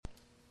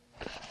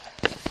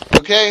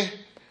Okay,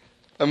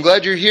 I'm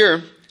glad you're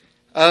here.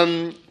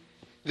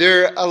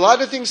 There are a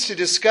lot of things to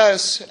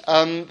discuss,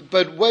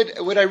 but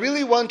what I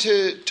really want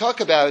to talk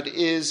about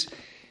is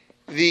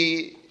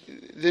the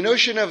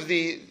notion of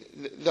the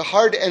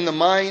heart and the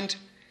mind,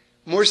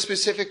 more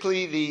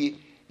specifically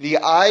the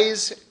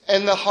eyes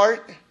and the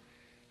heart,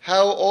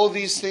 how all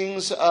these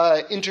things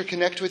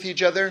interconnect with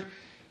each other,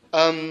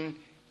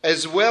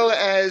 as well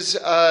as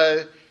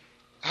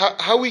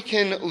how we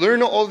can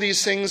learn all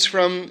these things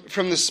from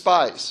the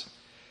spies.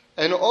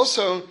 And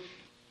also,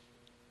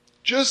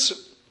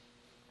 just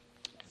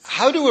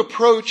how to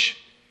approach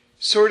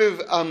sort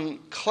of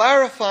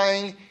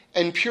clarifying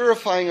and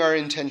purifying our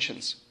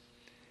intentions.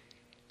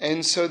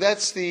 And so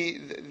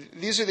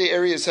these are the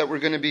areas that we're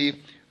going to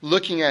be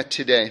looking at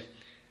today.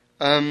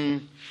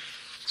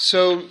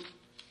 So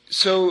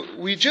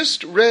we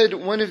just read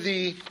one of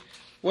the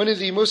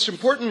most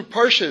important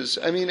parshas.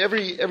 I mean,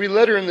 every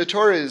letter in the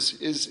Torah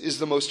is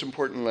the most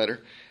important letter.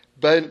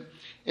 But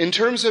in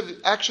terms of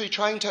actually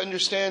trying to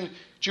understand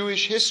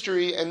Jewish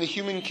history and the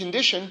human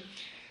condition,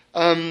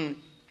 Parshas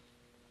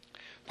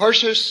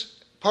Shlach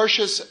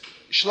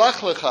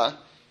Lecha,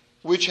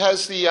 which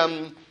has the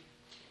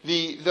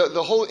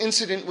whole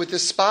incident with the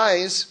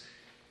spies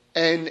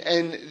and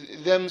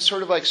them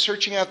sort of like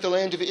searching out the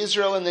land of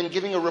Israel and then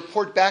giving a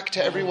report back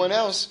to everyone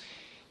else.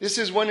 This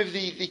is one of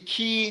the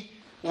key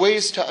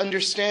ways to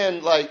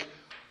understand like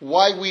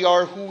why we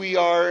are who we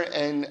are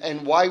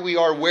and why we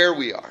are where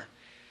we are.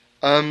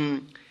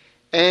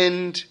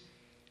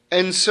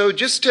 And so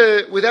just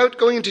to, without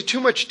going into too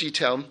much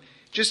detail,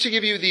 just to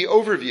give you the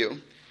overview,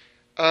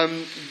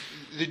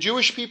 the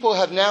Jewish people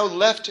have now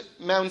left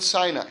Mount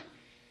Sinai.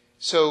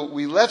 So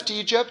we left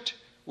Egypt,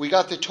 we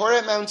got the Torah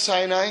at Mount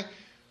Sinai,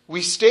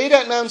 we stayed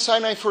at Mount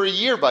Sinai for a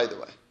year, by the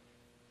way.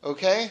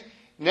 Okay?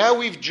 Now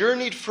we've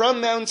journeyed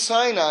from Mount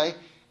Sinai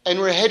and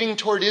we're heading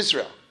toward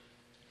Israel,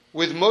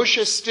 with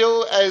Moshe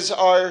still as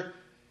our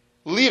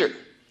leader.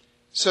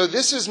 So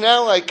this is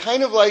now like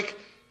kind of like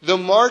the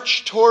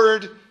march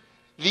toward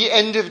the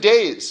end of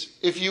days,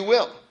 if you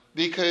will.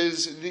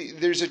 Because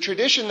there's a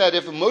tradition that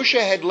if Moshe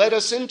had led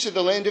us into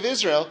the land of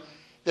Israel,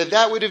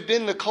 that would have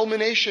been the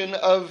culmination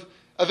of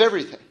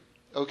everything.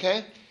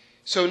 Okay?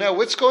 So now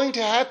what's going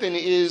to happen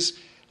is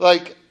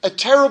like a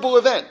terrible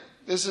event.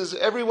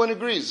 Everyone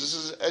agrees, this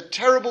is a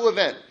terrible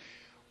event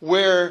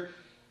where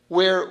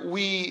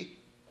we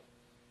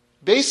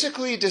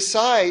basically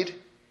decide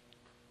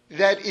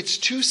that it's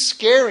too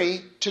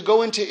scary to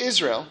go into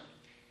Israel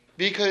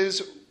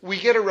because we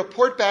get a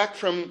report back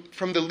from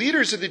the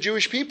leaders of the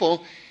Jewish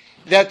people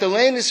that the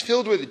land is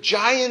filled with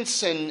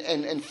giants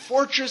and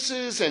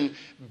fortresses and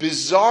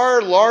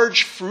bizarre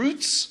large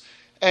fruits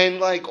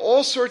and like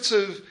all sorts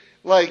of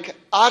like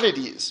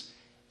oddities,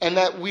 and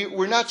that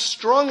we're not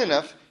strong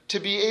enough to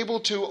be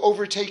able to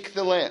overtake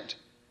the land.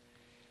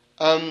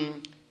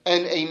 And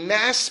a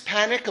mass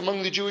panic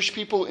among the Jewish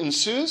people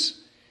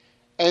ensues,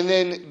 and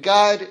then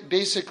God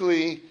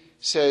basically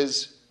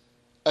says,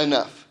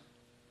 enough.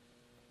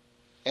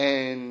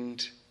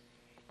 And,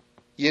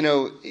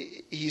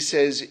 he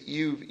says,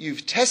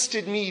 you've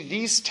tested me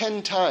these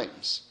 10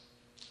 times.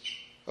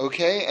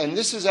 Okay? And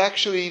this is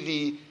actually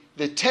the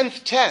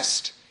 10th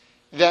test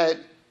that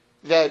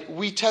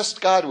we test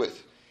God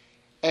with.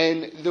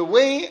 And the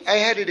way I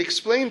had it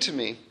explained to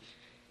me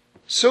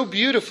so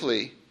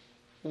beautifully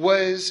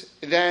was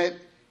that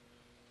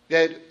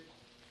the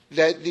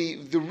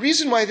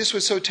reason why this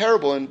was so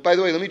terrible, and by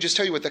the way, let me just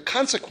tell you what the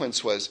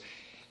consequence was.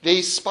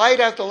 They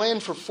spied out the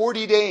land for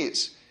 40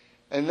 days.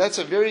 And that's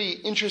a very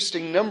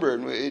interesting number.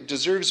 It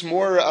deserves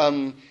more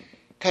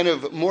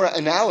more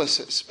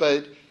analysis.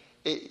 But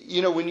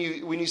when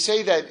you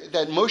say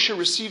that Moshe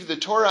received the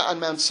Torah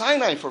on Mount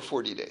Sinai for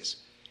 40 days,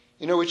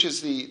 which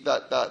is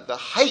the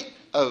height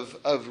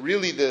of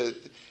really the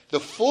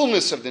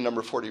fullness of the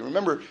number 40.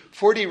 Remember,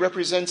 40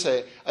 represents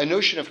a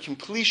notion of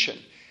completion.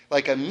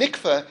 Like a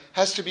mikveh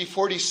has to be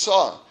 40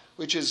 saw,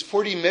 which is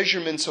 40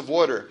 measurements of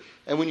water.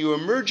 And when you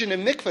emerge in a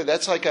mikveh,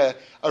 that's like a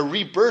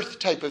rebirth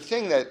type of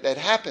thing that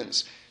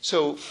happens.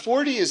 So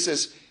 40 is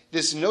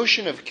this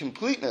notion of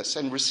completeness.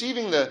 And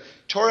receiving the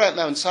Torah at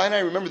Mount Sinai,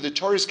 remember the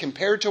Torah is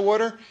compared to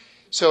water.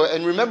 So,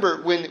 and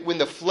remember, when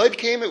the flood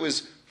came, it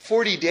was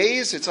 40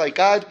 days. It's like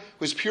God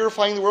was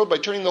purifying the world by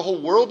turning the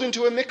whole world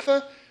into a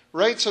mikveh,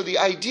 right? So the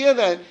idea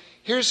that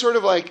here's sort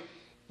of like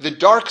the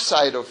dark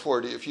side of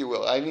 40, if you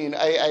will. I mean,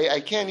 I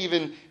can't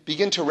even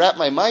begin to wrap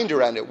my mind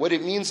around it, what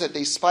it means that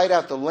they spied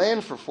out the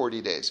land for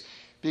 40 days,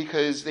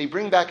 because they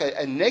bring back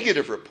a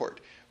negative report,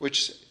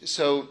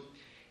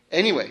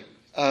 anyway,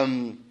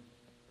 and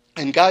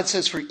God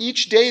says for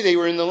each day they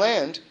were in the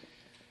land,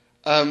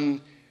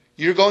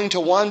 you're going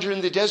to wander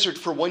in the desert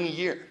for 1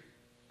 year.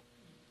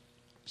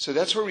 So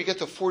that's where we get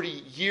the 40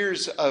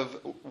 years of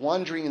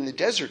wandering in the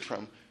desert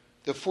from,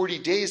 the 40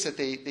 days that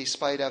they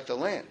spied out the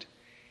land.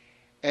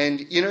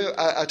 And,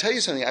 I'll tell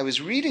you something. I was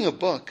reading a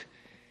book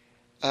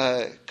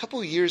a couple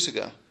of years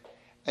ago,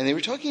 and they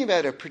were talking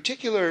about a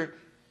particular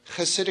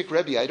Hasidic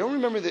Rebbe. I don't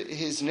remember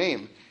his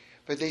name,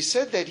 but they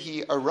said that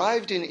he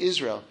arrived in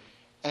Israel,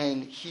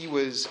 and he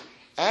was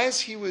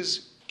as he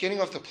was getting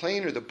off the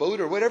plane or the boat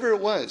or whatever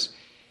it was,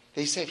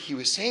 they said he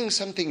was saying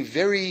something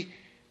very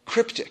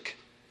cryptic,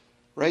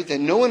 right, that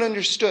no one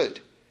understood.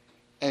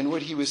 And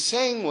what he was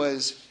saying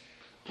was,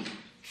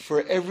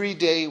 for every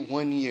day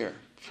 1 year,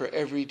 for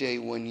every day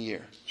 1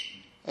 year.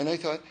 And I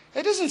thought,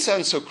 that doesn't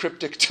sound so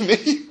cryptic to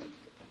me.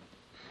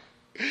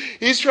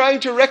 He's trying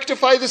to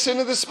rectify the sin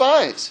of the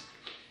spies.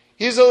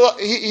 He's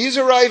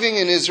arriving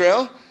in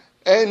Israel,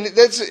 and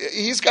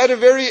he's got a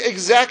very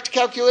exact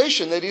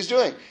calculation that he's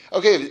doing.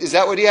 Okay, is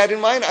that what he had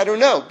in mind? I don't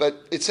know, but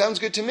it sounds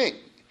good to me.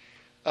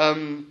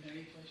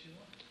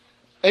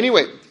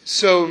 Anyway,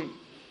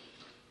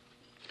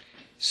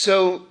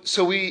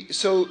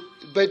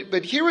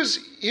 but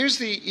here's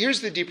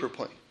the deeper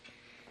point.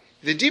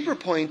 The deeper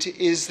point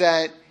is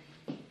that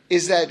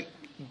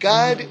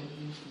God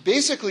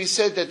basically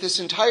said that this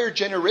entire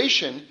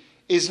generation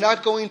is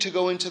not going to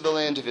go into the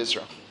land of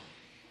Israel.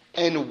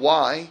 And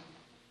why?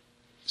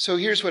 So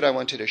here's what I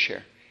wanted to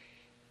share.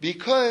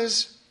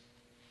 Because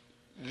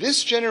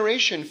this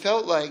generation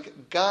felt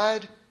like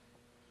God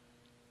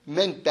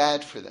meant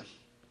bad for them.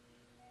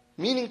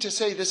 Meaning to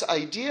say, this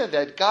idea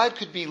that God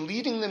could be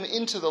leading them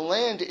into the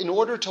land in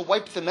order to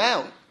wipe them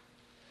out.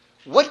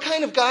 What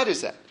kind of God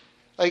is that?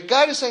 Like,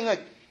 God is saying,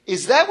 like,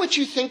 is that what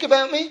you think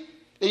about me?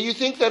 That you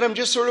think that I'm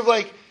just sort of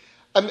like,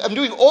 I'm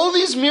doing all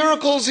these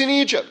miracles in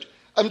Egypt.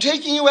 I'm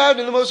taking you out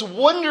in the most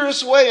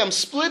wondrous way. I'm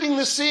splitting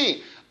the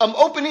sea. I'm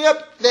opening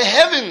up the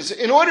heavens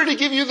in order to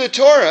give you the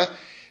Torah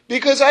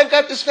because I've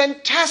got this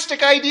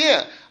fantastic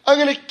idea. I'm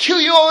going to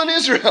kill you all in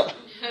Israel.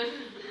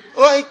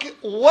 Like,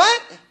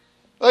 what?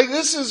 Like,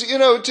 this is,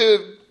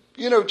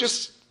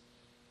 just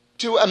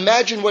to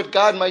imagine what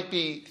God might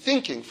be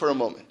thinking for a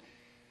moment.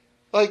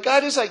 Like,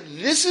 God is like,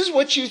 this is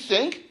what you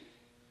think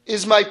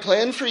is my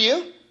plan for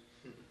you?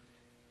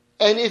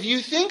 And if you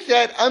think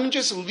that I'm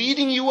just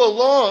leading you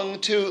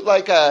along to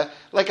like a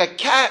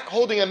cat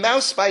holding a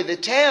mouse by the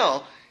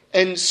tail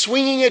and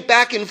swinging it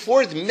back and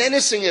forth,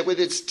 menacing it with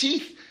its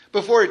teeth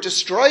before it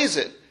destroys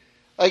it.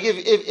 Like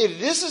if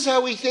this is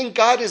how we think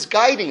God is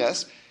guiding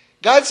us,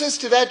 God says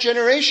to that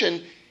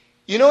generation,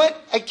 you know what?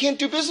 I can't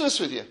do business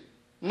with you.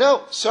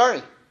 No,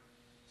 sorry.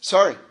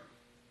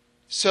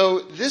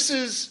 So this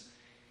is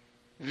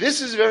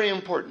very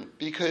important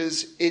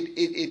because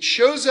it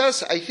shows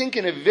us, I think,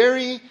 in a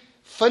very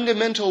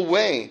fundamental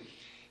way,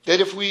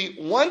 that if we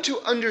want to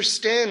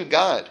understand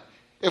God,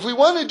 if we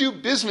want to do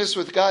business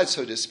with God,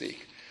 so to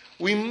speak,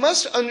 we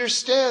must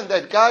understand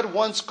that God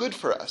wants good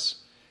for us.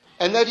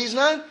 And that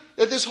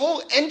that this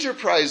whole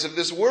enterprise of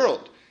this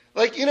world,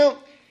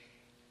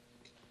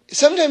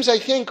 sometimes I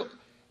think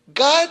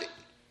God,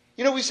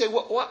 we say,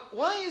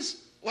 why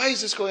is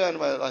this going on in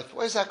my life?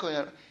 Why is that going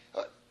on?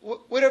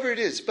 Whatever it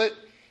is. But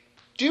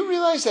do you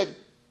realize that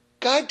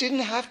God didn't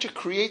have to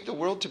create the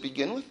world to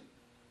begin with?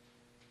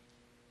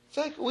 It's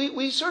like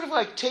we sort of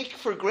like take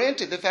for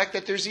granted the fact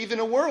that there's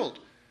even a world.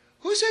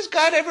 Who says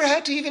God ever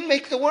had to even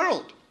make the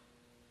world?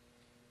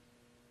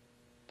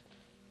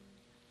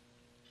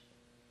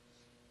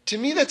 To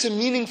me, that's a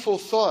meaningful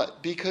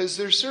thought because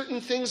there's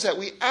certain things that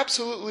we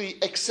absolutely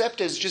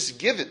accept as just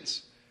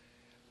givens.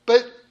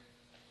 But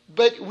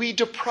we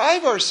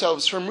deprive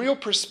ourselves from real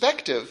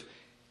perspective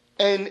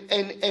and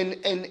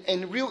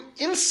real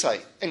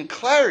insight and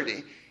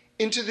clarity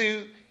into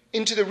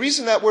the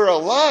reason that we're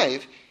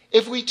alive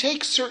if we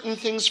take certain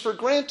things for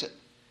granted.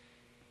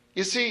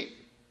 You see,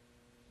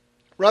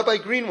 Rabbi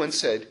Green once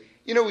said,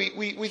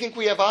 we think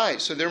we have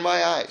eyes, so they're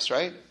my eyes,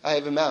 right? I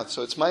have a mouth,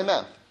 so it's my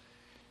mouth.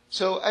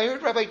 So I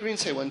heard Rabbi Green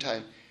say one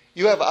time,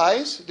 you have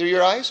eyes, they're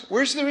your eyes,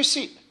 where's the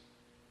receipt?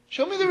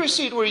 Show me the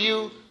receipt where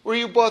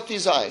you bought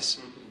these eyes.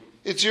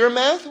 It's your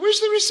mouth, where's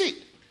the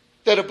receipt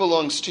that it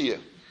belongs to you?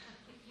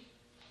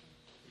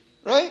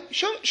 Right?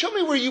 Show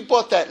me where you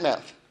bought that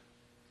mouth.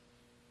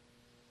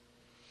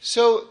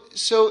 So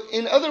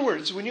in other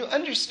words, when you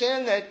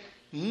understand that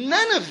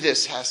none of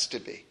this has to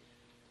be,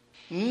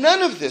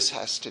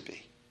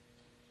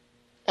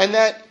 and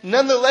that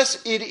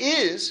nonetheless it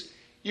is,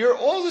 you're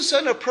all of a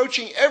sudden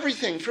approaching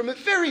everything from a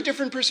very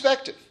different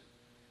perspective.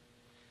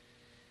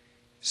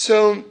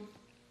 So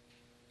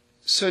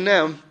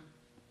now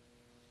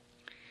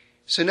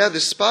the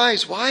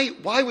spies,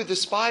 why would the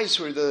spies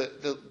who are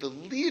the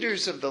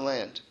leaders of the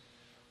land,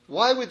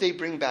 why would they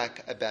bring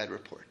back a bad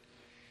report?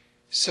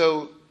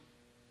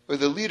 Or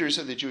the leaders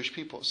of the Jewish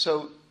people.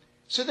 So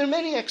there are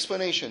many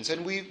explanations,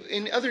 and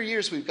in other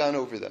years we've gone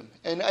over them,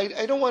 and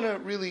I don't want to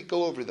really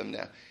go over them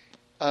now.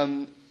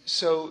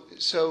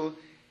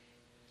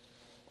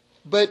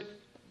 But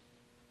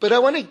I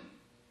want to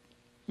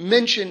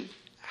mention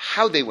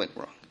how they went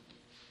wrong,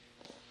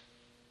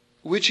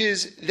 which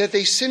is that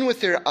they sin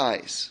with their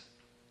eyes,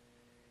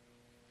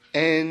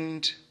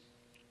 and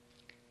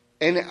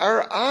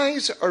our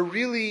eyes are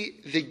really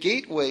the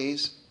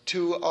gateways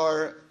to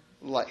our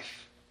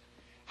life.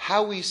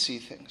 How we see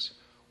things.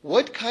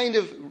 What kind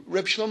of,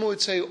 Reb Shlomo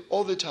would say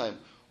all the time,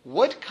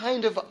 what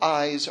kind of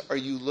eyes are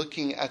you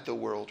looking at the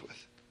world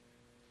with?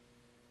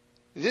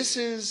 This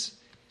is,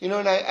 and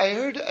I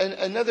heard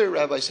another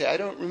rabbi say, I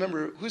don't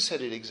remember who said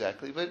it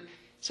exactly, but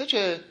such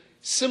a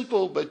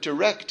simple but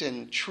direct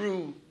and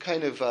true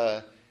kind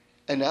of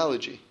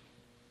analogy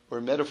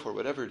or metaphor,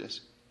 whatever it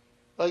is.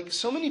 Like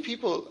so many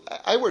people,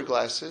 I wear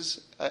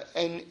glasses,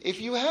 and if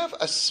you have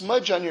a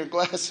smudge on your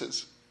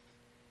glasses,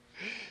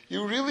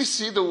 you really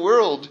see the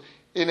world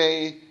in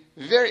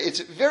it's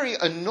very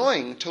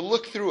annoying to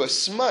look through a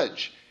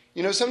smudge.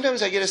 You know,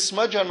 sometimes I get a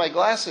smudge on my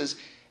glasses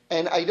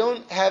and I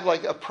don't have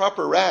like a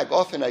proper rag.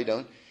 Often I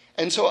don't.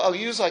 And so I'll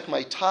use like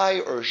my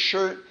tie or a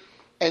shirt,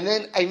 and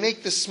then I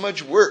make the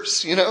smudge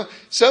worse, you know.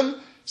 Some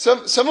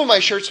of my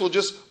shirts will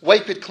just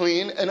wipe it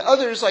clean, and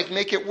others like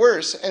make it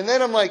worse. And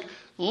then I'm like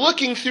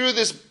looking through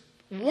this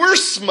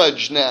worse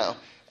smudge now,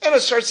 and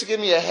it starts to give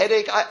me a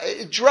headache.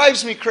 It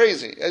drives me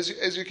crazy,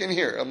 as you can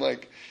hear. I'm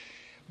like,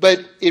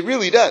 but it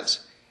really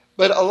does.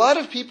 But a lot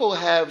of people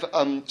have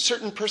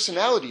certain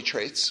personality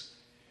traits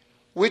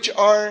which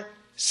are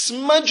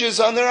smudges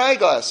on their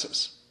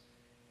eyeglasses.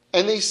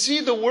 And they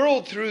see the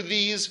world through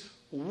these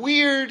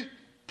weird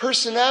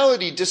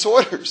personality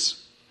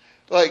disorders.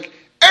 Like,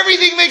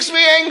 everything makes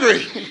me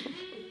angry.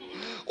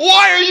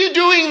 Why are you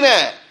doing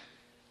that?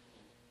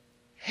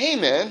 Hey,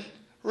 man,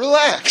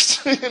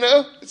 relax. You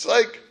know? It's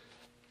like,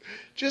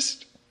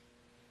 just...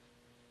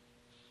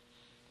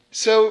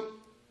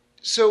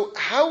 So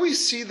how we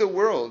see the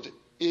world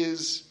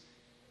is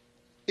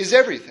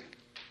everything.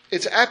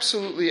 It's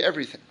absolutely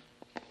everything.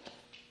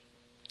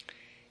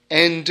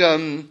 And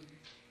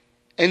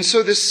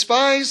so the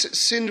spies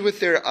sinned with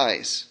their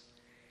eyes.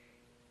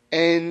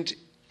 And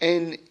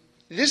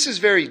this is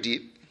very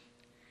deep.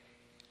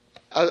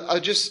 I'll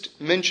just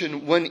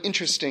mention one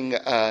interesting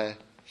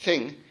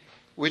thing,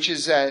 which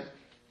is that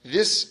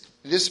this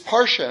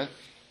parsha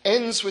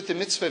ends with the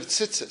mitzvah of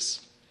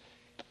tzitzis.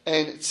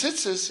 And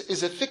tzitzis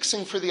is a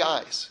fixing for the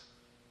eyes.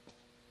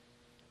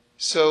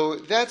 So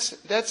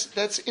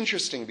that's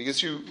interesting,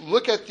 because you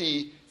look at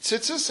the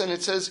tzitzis and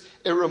it says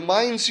it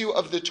reminds you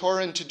of the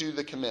Torah and to do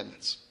the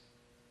commandments.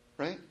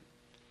 Right?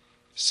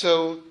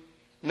 So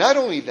not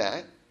only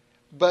that,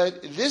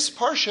 but this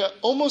parsha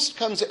almost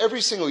comes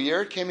every single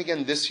year. It came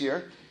again this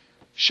year.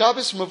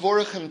 Shabbos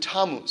Mevorachim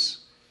Tammuz.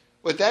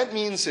 What that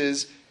means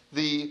is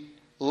the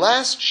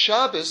last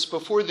Shabbos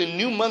before the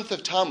new month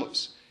of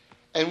Tammuz.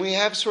 And we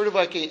have sort of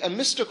like a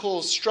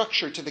mystical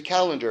structure to the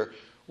calendar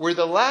where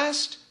the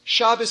last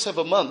Shabbos of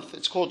a month,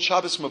 it's called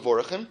Shabbos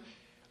Mevorachim.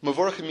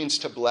 Mevorachim means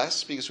to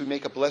bless, because we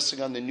make a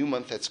blessing on the new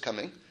month that's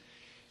coming.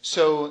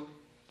 So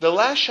the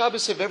last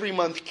Shabbos of every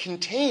month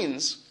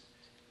contains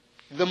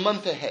the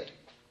month ahead.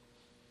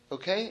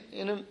 Okay?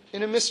 In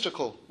a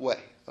mystical way.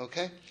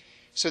 Okay?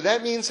 So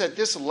that means that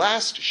this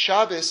last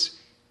Shabbos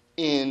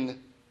in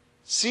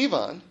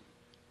Sivan,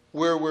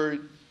 where we're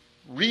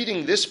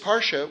reading this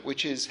parsha,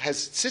 which has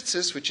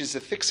tzitzis, which is the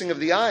fixing of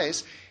the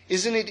eyes,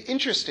 isn't it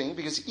interesting?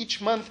 Because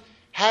each month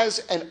has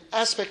an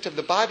aspect of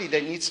the body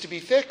that needs to be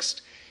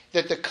fixed.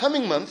 That the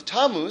coming month,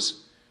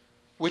 Tammuz,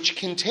 which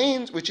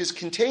is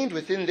contained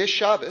within this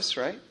Shabbos,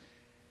 right,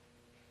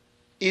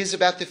 is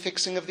about the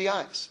fixing of the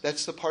eyes.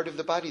 That's the part of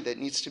the body that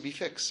needs to be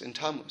fixed in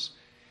Tammuz.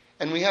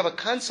 And we have a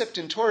concept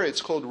in Torah,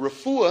 it's called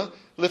refuah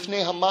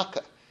lifnei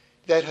hamaka,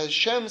 that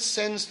Hashem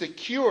sends the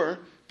cure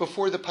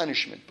before the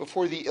punishment,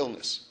 before the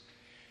illness.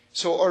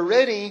 So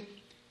already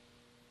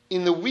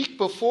in the week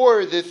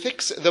before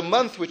the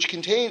month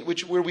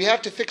where we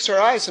have to fix our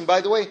eyes, and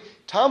by the way,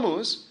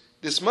 Tammuz,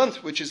 this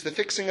month, which is the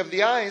fixing of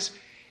the eyes,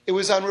 it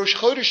was on Rosh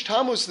Chodesh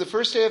Tammuz, the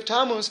first day of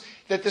Tammuz,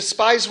 that the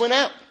spies went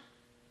out.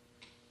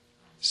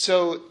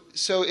 So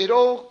it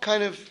all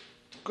kind of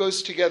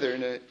goes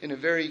together in a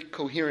very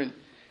coherent,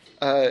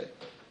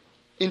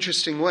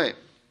 interesting way.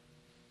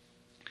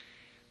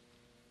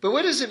 But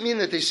what does it mean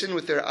that they sin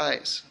with their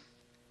eyes?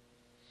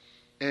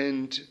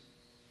 And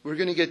we're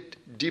going to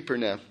get deeper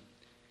now.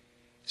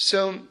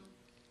 So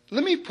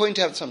let me point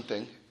out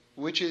something,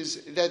 which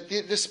is that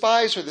the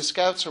spies or the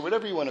scouts or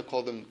whatever you want to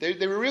call them,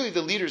 they were really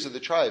the leaders of the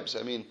tribes.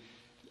 I mean,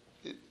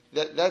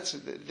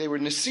 they were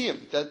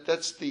Nesiim.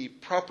 That's the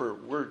proper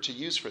word to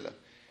use for them.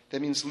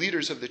 That means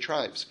leaders of the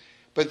tribes.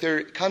 But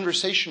they're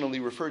conversationally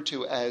referred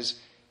to as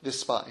the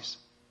spies,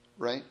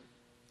 right?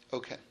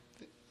 Okay.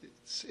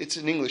 It's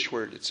an English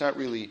word. It's not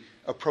really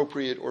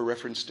appropriate or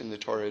referenced in the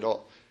Torah at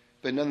all.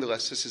 But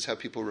nonetheless, this is how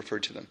people refer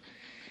to them.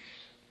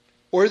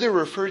 Or they're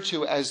referred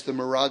to as the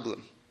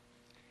Meraglim.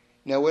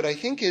 Now, what I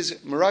think is,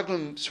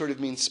 Meraglim sort of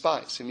means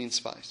spies. It means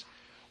spies.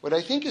 What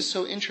I think is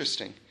so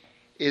interesting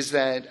is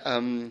that,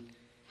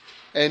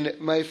 and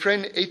my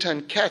friend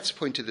Eitan Katz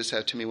pointed this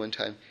out to me one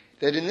time,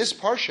 that in this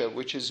parsha,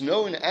 which is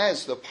known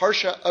as the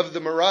parsha of the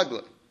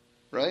Meraglim,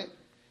 right?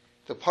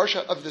 The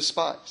parsha of the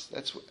spies.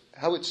 That's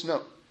how it's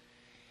known.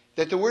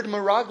 That the word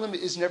Meraglim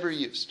is never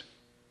used.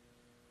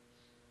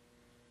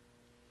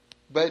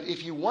 But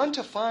if you want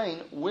to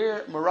find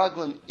where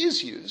Meraglim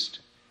is used,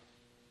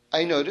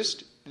 I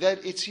noticed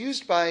that it's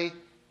used by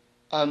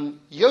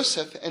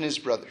Yosef and his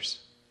brothers.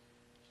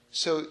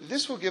 So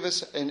this will give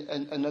us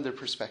another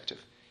perspective.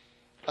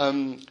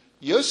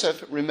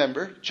 Yosef,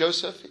 remember,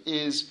 Joseph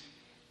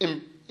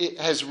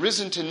has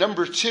risen to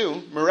number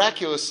 2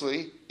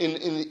 miraculously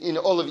in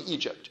all of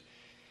Egypt.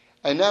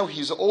 And now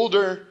he's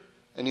older,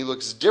 and he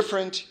looks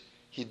different.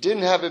 He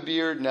didn't have a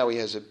beard, now he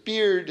has a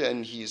beard,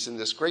 and he's in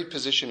this great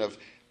position of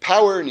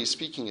power, and he's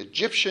speaking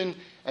Egyptian,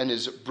 and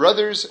his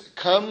brothers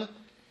come,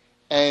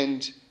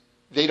 and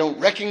they don't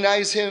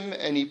recognize him,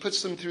 and he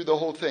puts them through the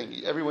whole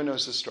thing. Everyone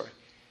knows the story.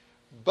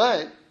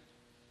 But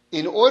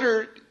in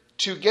order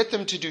to get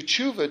them to do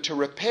tshuva, to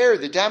repair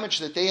the damage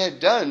that they had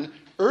done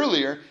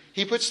earlier,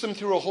 he puts them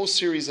through a whole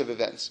series of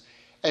events.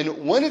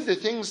 And one of the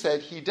things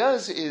that he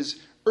does is,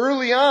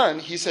 early on,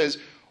 he says,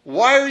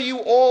 why are you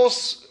all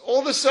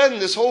of a sudden,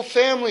 this whole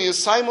family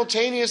is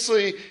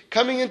simultaneously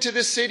coming into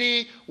the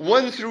city,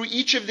 one through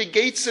each of the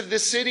gates of the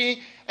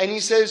city, and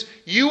he says,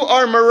 you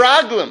are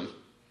meraglim.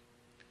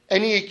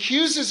 And he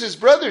accuses his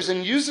brothers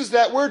and uses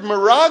that word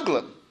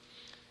meraglim.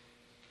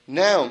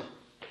 Now,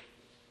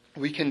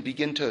 we can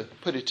begin to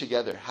put it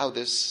together, how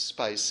this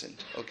spies in,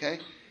 okay?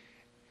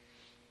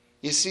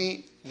 You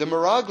see, the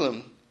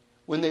meraglim,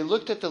 when they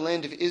looked at the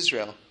land of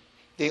Israel,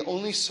 they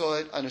only saw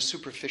it on a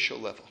superficial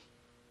level.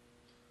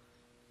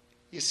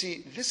 You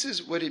see, this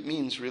is what it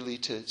means really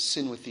to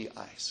sin with the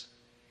eyes.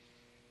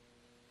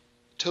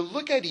 To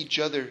look at each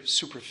other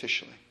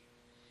superficially.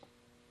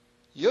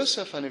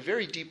 Yosef, on a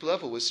very deep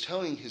level, was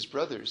telling his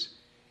brothers,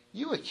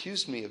 you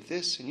accused me of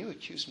this, and you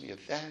accused me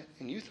of that,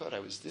 and you thought I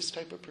was this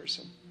type of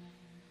person.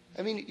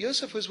 I mean,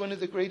 Yosef was one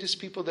of the greatest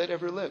people that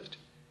ever lived.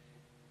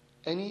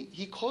 And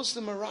he calls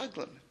them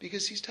meraglim,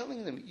 because he's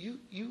telling them, you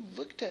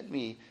looked at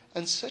me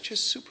on such a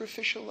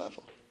superficial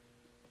level.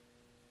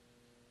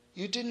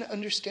 You didn't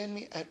understand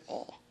me at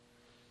all.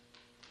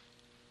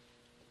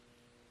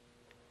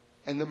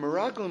 And the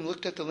meraglim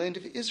looked at the land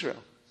of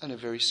Israel on a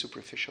very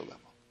superficial level.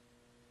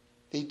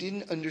 They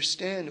didn't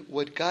understand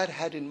what God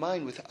had in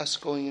mind with us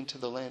going into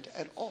the land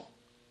at all.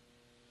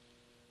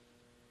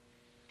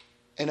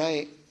 And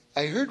I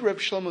heard Reb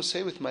Shlomo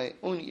say with my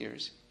own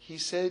ears, he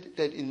said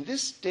that in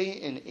this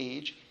day and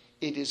age,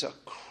 it is a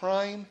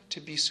crime to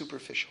be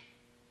superficial.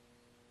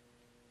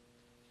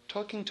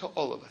 Talking to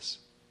all of us,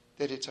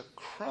 that it's a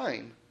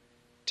crime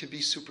to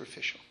be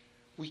superficial.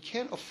 We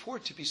can't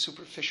afford to be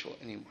superficial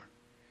anymore.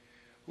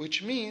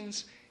 Which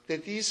means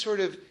that these sort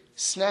of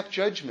snap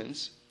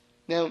judgments,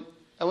 now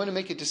I want to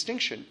make a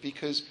distinction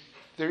because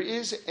there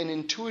is an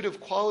intuitive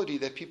quality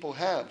that people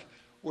have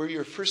where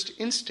your first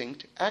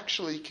instinct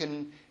actually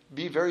can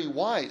be very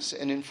wise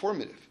and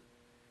informative.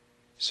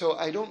 So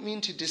I don't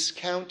mean to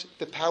discount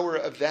the power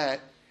of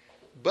that,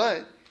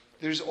 but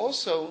there's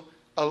also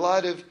a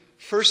lot of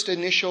first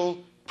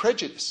initial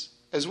prejudice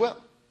as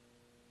well,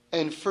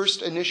 and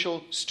first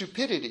initial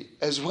stupidity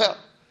as well.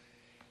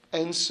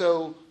 And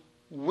so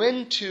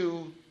when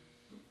to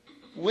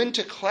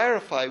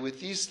clarify with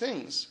these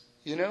things,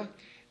 you know?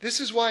 This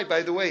is why,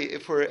 by the way,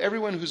 for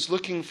everyone who's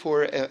looking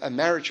for a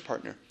marriage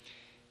partner,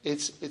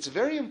 it's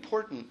very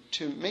important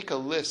to make a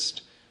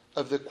list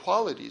of the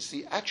qualities,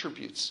 the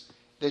attributes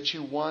that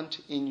you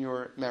want in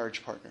your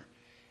marriage partner.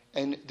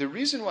 And the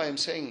reason why I'm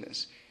saying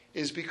this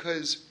is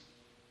because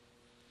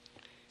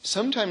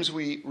sometimes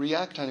we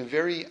react on a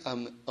very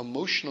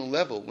emotional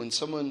level when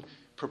someone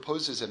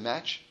proposes a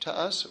match to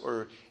us,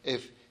 or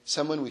if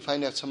we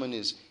find out someone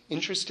is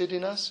interested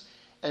in us,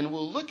 and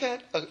we'll look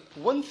at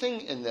one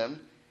thing in them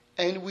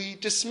and we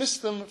dismiss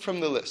them from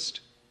the list.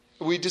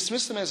 We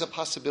dismiss them as a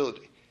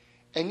possibility.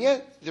 And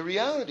yet, the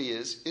reality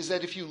is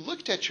that if you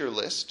looked at your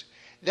list,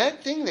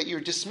 that thing that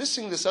you're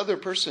dismissing this other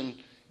person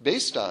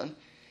based on,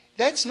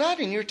 that's not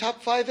in your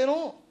top 5 at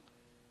all.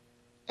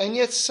 And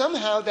yet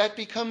somehow that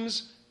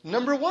becomes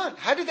number 1.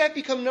 How did that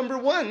become number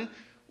 1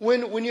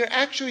 when you're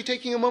actually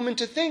taking a moment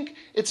to think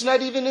it's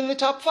not even in the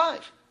top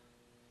 5?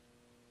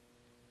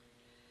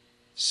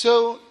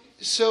 So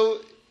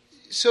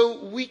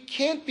we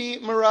can't be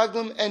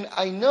meraglim, and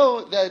I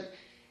know that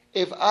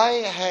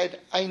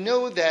I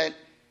know that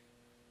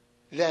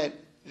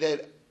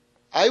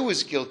I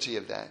was guilty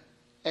of that,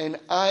 and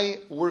I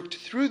worked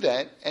through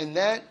that, and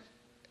that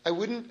I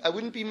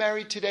wouldn't be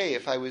married today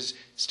if I was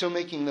still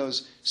making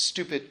those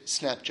stupid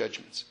snap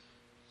judgments.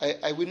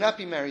 I would not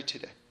be married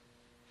today.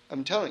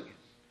 I'm telling you.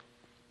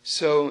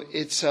 So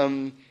it's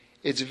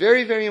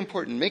very, very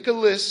important. Make a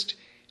list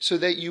so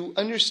that you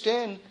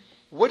understand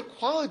what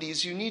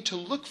qualities you need to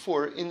look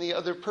for in the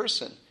other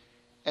person.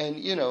 And,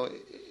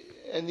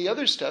 and the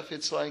other stuff,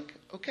 it's like,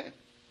 okay.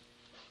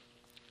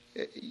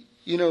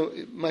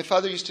 My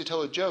father used to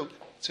tell a joke.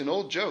 It's an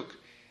old joke,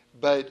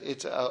 but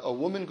it's a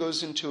woman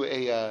goes into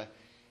a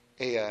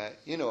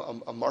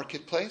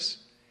marketplace,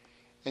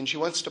 and she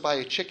wants to buy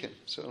a chicken.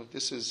 So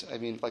this is,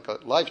 like a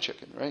live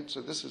chicken, right?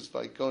 So this is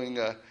like going,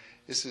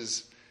 this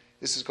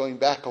is going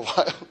back a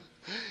while.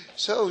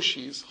 So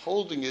she's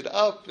holding it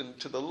up and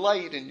to the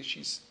light, and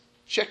she's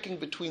checking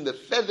between the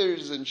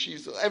feathers, and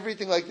she's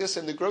everything like this.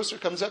 And the grocer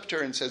comes up to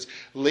her and says,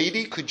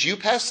 "Lady, could you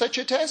pass such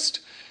a test?"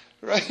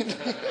 Right?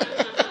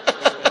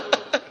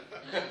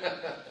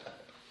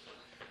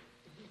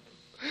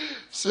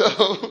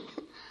 So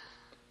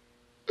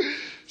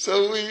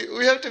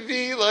we have to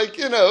be like,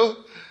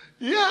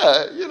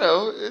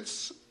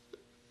 it's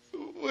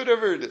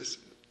whatever it is.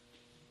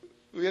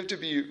 We have to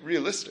be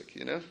realistic,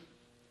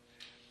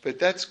 But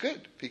that's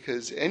good,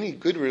 because any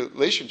good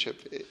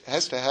relationship, it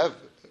has to have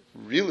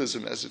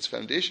realism as its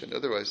foundation.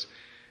 Otherwise,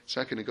 it's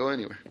not going to go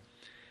anywhere.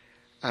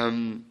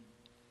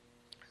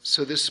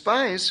 So the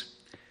spies,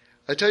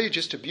 I'll tell you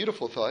just a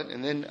beautiful thought,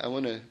 and then I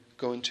want to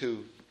go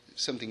into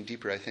something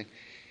deeper, I think,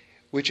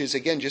 which is,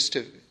 again, just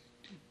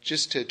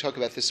to talk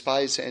about the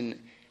spies and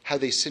how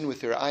they sin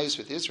with their eyes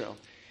with Israel.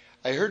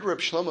 I heard Reb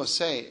Shlomo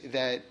say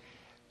that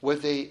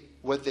what they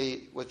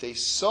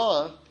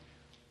saw,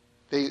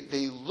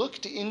 they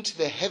looked into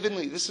the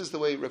heavenly, this is the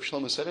way Reb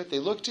Shlomo said it, they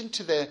looked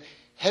into the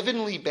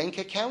heavenly bank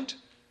account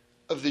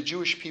of the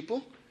Jewish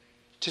people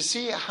to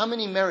see how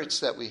many merits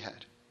that we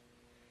had.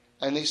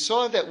 And they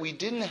saw that we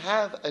didn't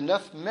have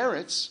enough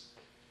merits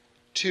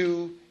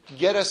to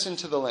get us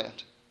into the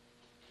land.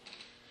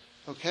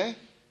 Okay?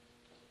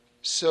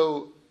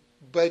 So,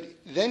 but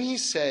then he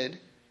said,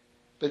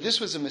 but this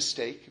was a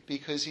mistake,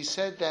 because he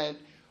said that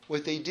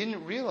what they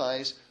didn't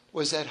realize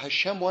was that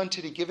Hashem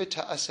wanted to give it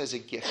to us as a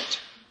gift.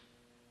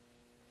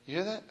 You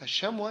hear that?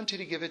 Hashem wanted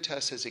to give it to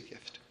us as a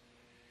gift.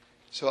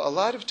 So a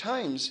lot of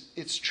times,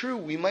 it's true,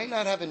 we might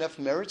not have enough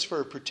merits for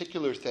a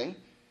particular thing,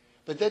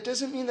 but that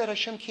doesn't mean that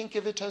Hashem can't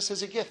give it to us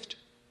as a gift.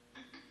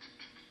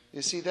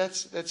 You see,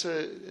 that's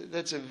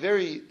a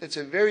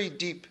very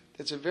deep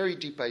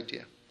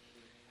idea.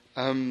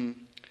 And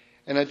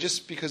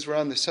just because we're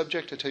on the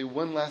subject, I'll tell you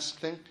one last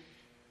thing.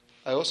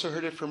 I also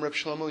heard it from Reb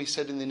Shlomo. He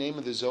said in the name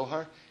of the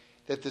Zohar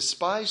that the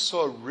spies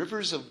saw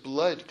rivers of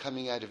blood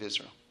coming out of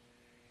Israel,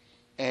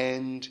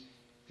 and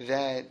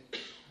that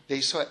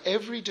they saw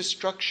every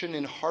destruction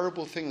and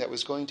horrible thing that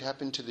was going to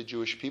happen to the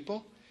Jewish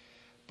people.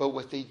 But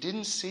what they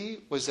didn't see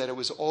was that it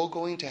was all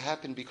going to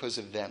happen because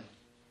of them.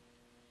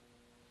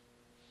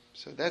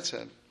 So that's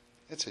a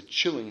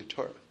chilling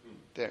Torah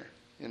there,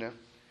 you know.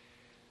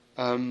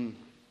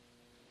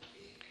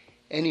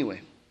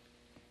 Anyway,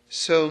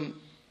 so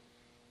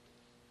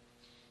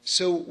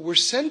we're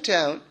sent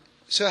out.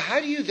 So how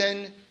do you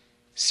then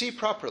see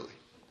properly?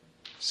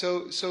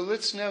 So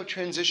let's now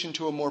transition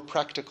to a more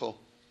practical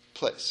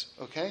place,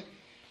 okay?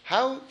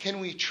 How can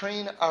we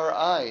train our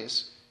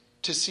eyes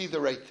to see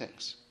the right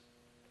things?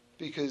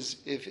 Because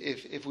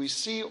if we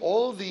see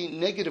all the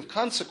negative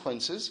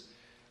consequences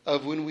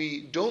of when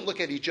we don't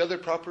look at each other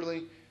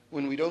properly,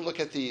 when we don't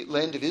look at the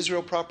land of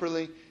Israel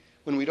properly,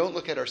 when we don't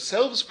look at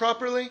ourselves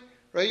properly,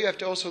 right? You have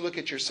to also look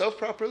at yourself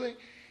properly.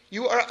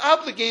 You are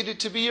obligated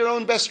to be your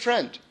own best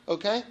friend,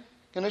 okay?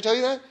 Can I tell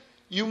you that?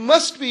 You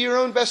must be your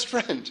own best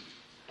friend.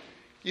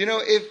 You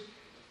know,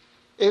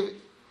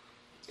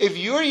 if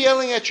you're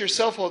yelling at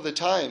yourself all the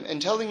time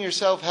and telling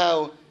yourself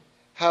how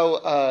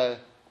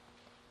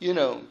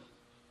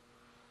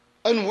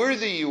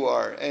unworthy you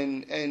are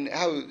and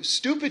how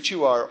stupid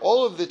you are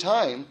all of the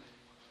time,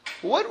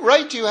 what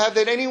right do you have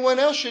that anyone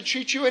else should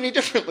treat you any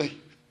differently?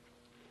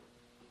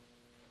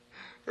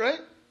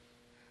 Right?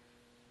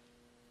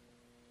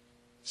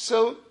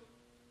 So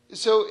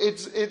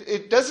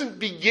it doesn't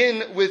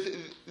begin with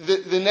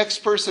the next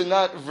person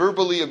not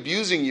verbally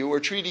abusing you or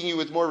treating you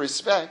with more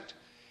respect.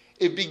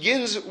 It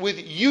begins with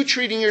you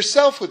treating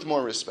yourself with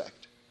more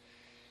respect.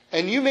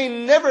 And you may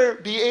never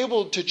be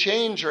able to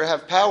change or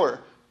have power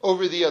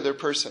over the other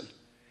person,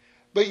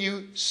 but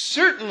you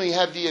certainly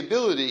have the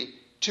ability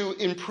to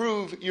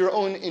improve your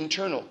own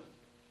internal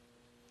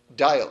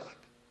dialogue.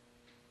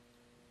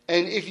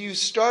 And if you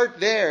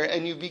start there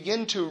and you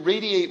begin to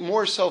radiate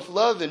more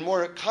self-love and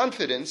more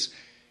confidence,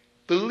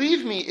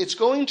 believe me, it's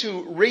going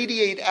to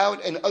radiate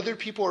out and other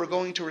people are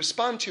going to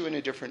respond to you in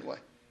a different way.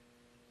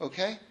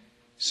 Okay?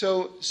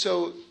 So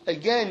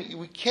again,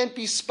 we can't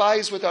be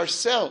spies with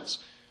ourselves.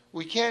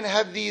 We can't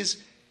have this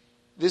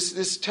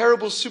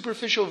terrible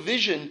superficial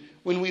vision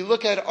when we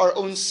look at our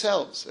own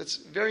selves. That's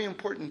very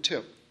important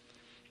too.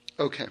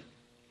 Okay.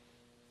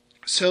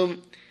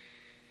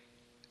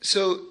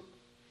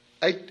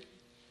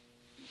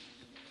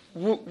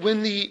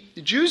 When the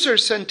Jews are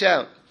sent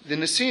out, the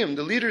Nesiim,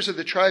 the leaders of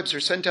the tribes, are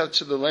sent out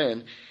to the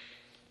land,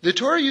 the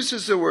Torah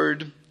uses the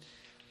word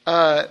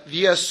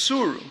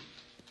viasuru,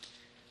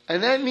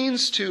 and that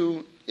means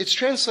it's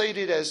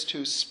translated as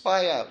to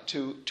spy out,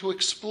 to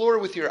explore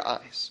with your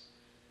eyes.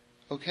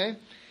 Okay?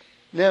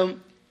 Now,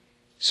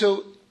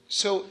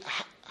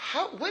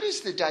 what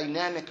is the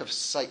dynamic of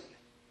sight?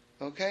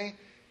 Okay?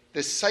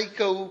 The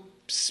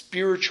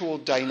psycho-spiritual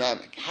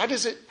dynamic. How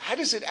does it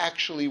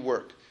actually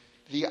work?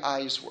 The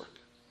eyes work.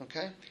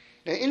 Okay?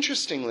 Now,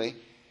 interestingly,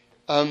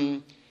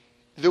 the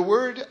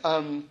word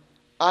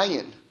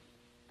ayin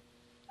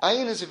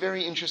is a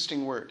very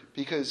interesting word,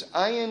 because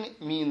ayin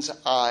means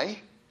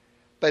eye,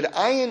 but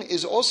ayin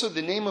is also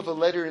the name of a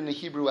letter in the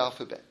Hebrew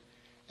alphabet.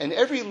 And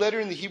every letter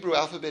in the Hebrew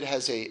alphabet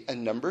has a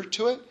number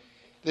to it.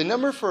 The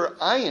number for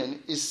ayin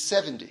is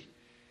 70.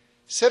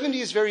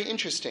 70 is very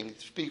interesting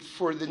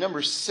for the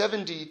number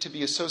 70 to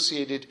be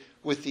associated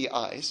with the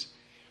eyes,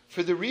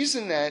 for the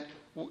reason that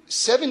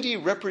 70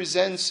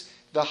 represents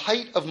the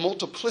height of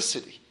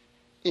multiplicity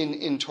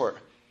in Torah,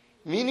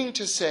 meaning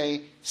to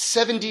say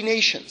 70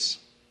 nations,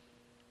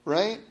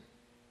 right?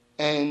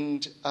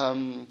 And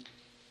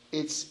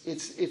it's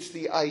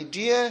the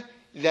idea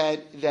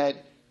that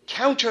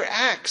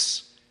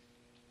counteracts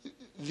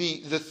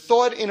the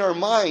thought in our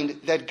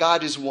mind that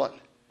God is one.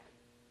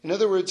 In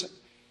other words,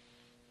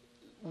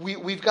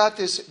 we've got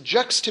this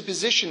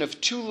juxtaposition of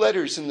two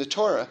letters in the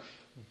Torah.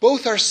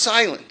 Both are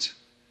silent.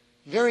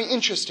 Very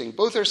interesting.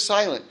 Both are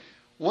silent.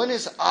 One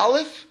is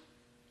Aleph,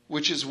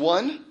 which is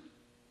one.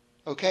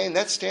 Okay, and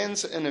that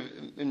stands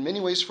in many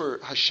ways for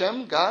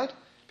Hashem, God,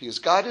 because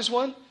God is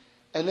one.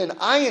 And then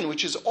Ayin,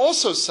 which is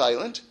also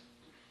silent,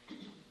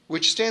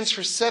 which stands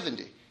for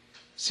 70.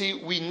 See,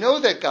 we know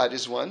that God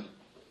is one,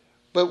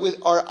 but with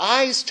our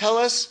eyes tell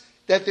us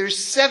that there's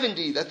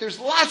 70, that there's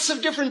lots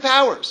of different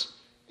powers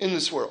in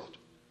this world.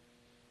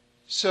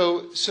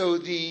 So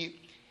the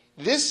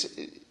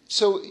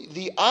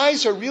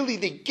eyes are really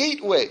the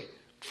gateway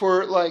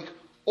for like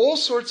all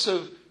sorts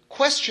of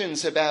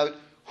questions about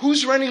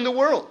who's running the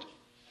world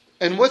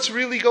and what's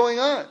really going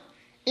on.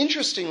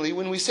 Interestingly,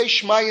 when we say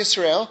Shema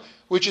Yisrael,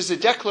 which is a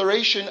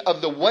declaration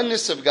of the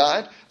oneness of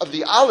God, of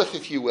the Aleph,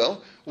 if you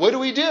will, what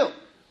do?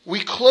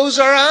 We close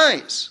our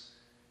eyes.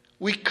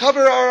 We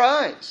cover our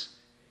eyes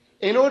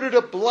in order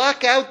to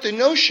block out the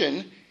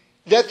notion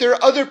that there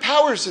are other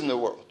powers in the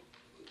world.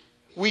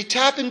 We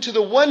tap into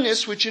the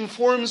oneness which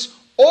informs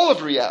all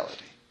of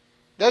reality.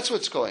 That's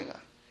what's going on.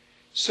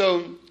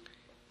 So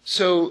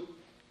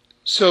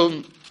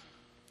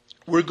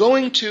we're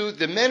going to,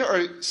 the men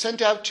are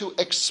sent out to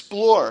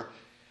explore,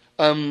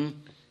 the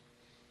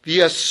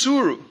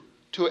Asuru,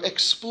 to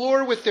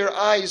explore with their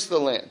eyes the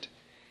land.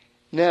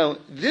 Now,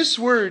 this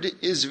word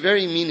is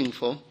very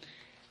meaningful,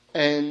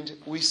 and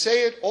we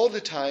say it all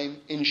the time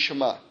in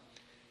Shema.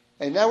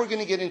 And now we're going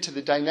to get into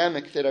the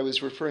dynamic that I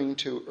was referring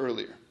to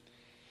earlier.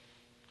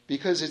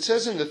 Because it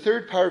says in the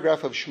third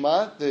paragraph of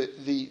Shema,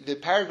 the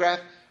paragraph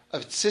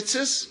of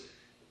tzitzis,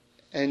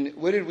 and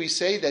what did we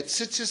say? That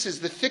tzitzis is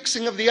the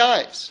fixing of the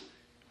eyes,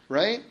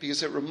 right?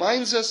 Because it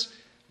reminds us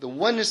the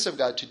oneness of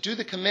God, to do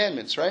the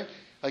commandments, right?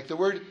 Like the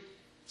word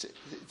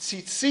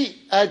tzitzit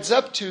adds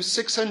up to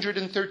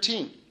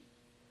 613.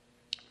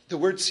 The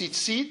word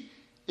tzitzit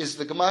is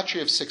the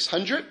gematria of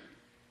 600,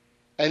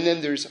 and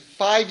then there's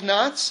 5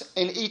 knots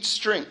and 8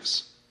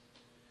 strings.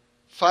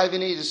 5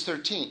 and 8 is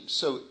 13.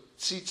 So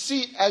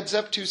tzitzit adds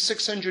up to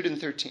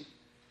 613.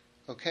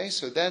 Okay,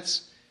 so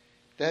that's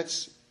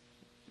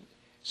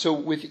so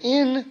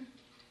within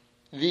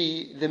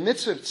the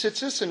mitzvah of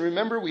tzitzis, and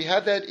remember we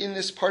have that in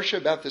this parsha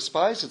about the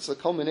spies. It's the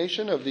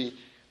culmination of the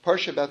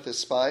parsha about the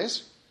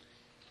spies.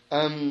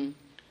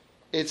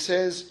 It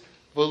says,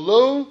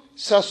 "V'lo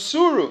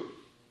sasuru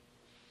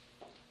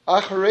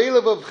acharei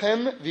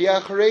levavchem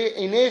v'acharei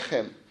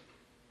einechem."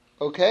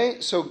 Okay,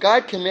 so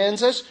God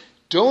commands us,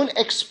 don't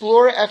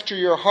explore after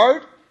your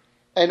heart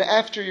and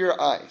after your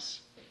eyes.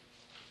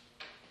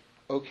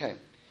 Okay,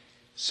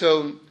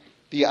 so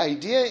the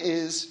idea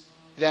is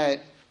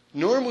that,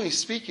 normally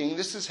speaking,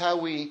 this is how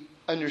we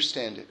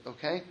understand it,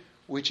 okay?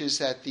 Which is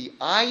that the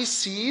eye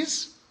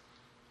sees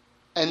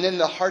and then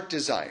the heart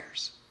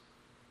desires.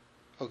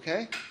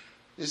 Okay?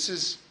 This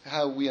is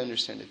how we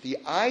understand it. The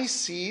eye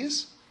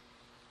sees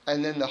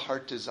and then the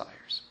heart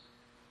desires.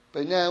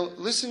 But now,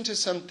 listen to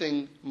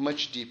something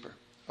much deeper,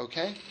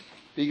 okay?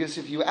 Because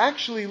if you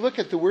actually look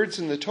at the words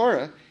in the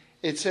Torah,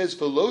 it says,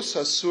 "V'lo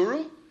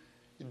sasuru,"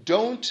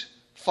 don't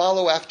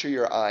follow after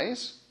your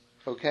eyes,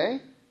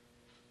 okay?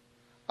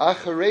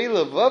 "Acharei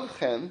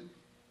levavchem,"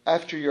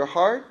 after your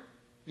heart,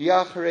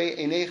 "v'acharei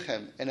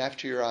einechem," and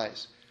after your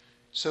eyes.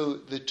 So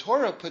the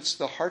Torah puts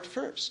the heart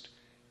first.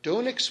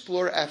 Don't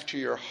explore after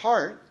your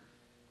heart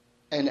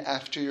and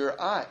after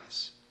your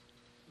eyes.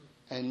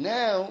 And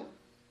now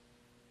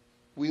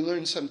we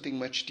learn something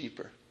much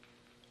deeper.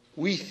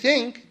 We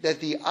think that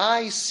the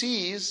eye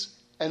sees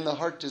and the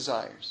heart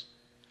desires.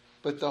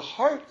 But the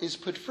heart is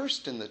put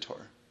first in the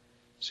Torah.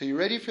 So you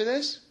ready for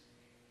this?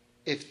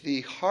 If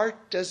the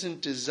heart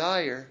doesn't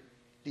desire,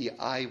 the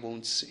eye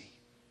won't see.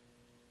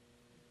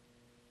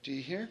 Do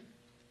you hear?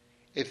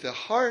 If the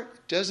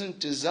heart doesn't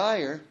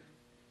desire,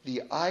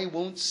 the eye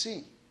won't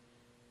see.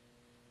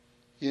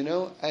 You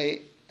know,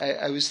 I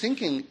was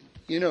thinking,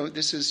 you know,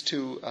 this is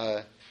to,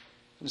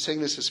 I'm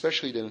saying this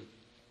especially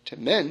to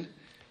men,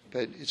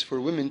 but it's for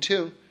women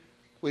too,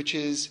 which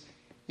is,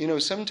 you know,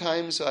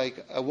 sometimes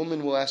like a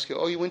woman will ask you,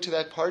 "Oh, you went to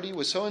that party?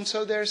 Was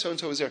so-and-so there?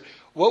 So-and-so was there.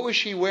 What was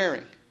she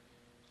wearing?"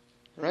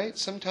 Right?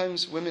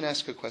 Sometimes women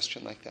ask a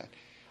question like that.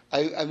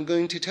 I'm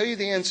going to tell you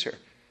the answer.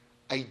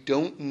 I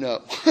don't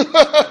know.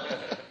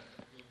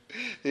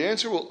 The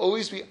answer will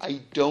always be,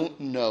 I don't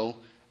know.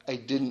 I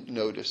didn't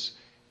notice.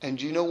 And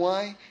do you know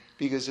why?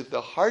 Because if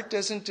the heart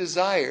doesn't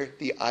desire,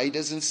 the eye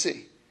doesn't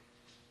see.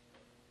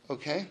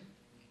 Okay?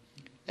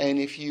 And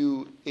if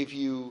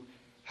you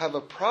have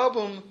a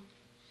problem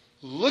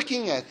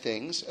looking at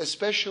things,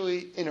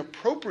 especially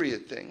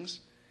inappropriate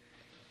things,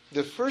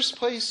 the first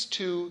place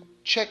to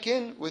check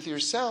in with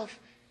yourself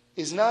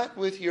is not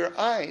with your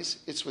eyes,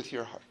 it's with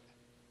your heart.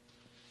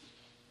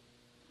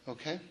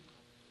 Okay?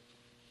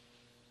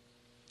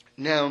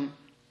 Now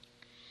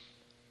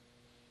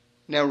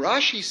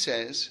Rashi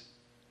says,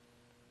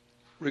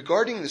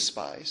 regarding the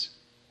spies,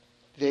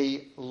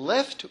 they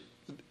left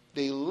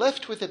they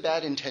left with a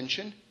bad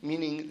intention,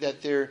 meaning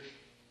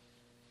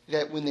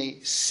that when they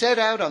set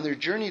out on their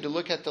journey to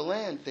look at the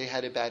land, they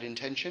had a bad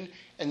intention,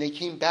 and they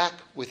came back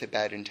with a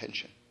bad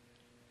intention.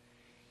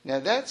 Now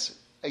that's,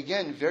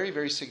 again, very,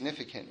 very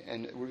significant,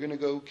 and we're going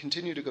to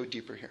continue to go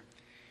deeper here,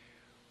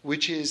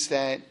 which is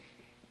that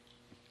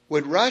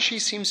what Rashi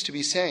seems to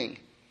be saying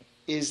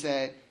is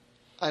that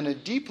on a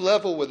deep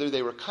level, whether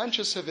they were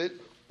conscious of it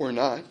or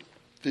not,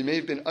 they may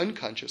have been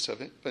unconscious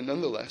of it, but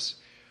nonetheless,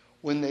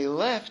 when they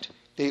left,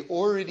 they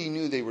already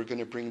knew they were going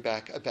to bring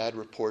back a bad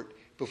report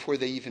before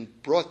they even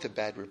brought the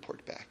bad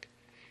report back.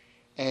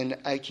 And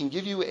I can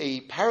give you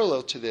a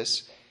parallel to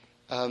this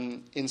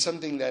in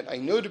something that I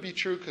know to be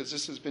true because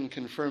this has been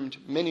confirmed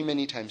many,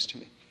 many times to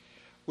me,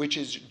 which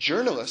is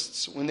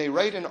journalists, when they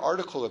write an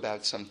article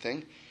about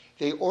something,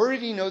 they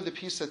already know the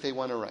piece that they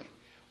want to write.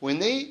 When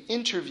they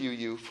interview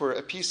you for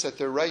a piece that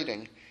they're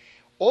writing,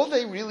 all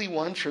they really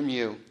want from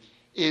you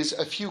is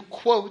a few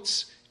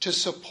quotes to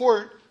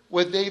support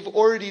what they've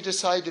already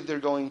decided they're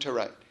going to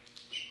write.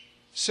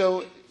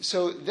 So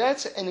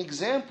that's an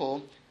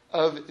example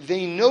of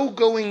they know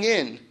going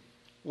in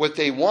what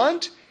they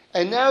want,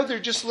 and now they're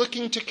just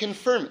looking to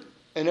confirm it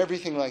and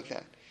everything like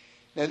that.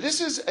 Now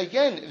this is,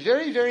 again,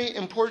 very, very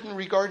important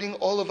regarding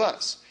all of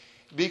us,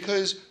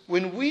 because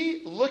when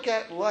we look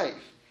at life,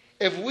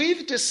 if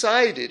we've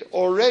decided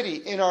already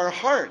in our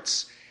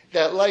hearts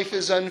that life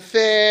is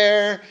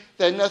unfair,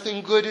 that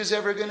nothing good is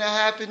ever going to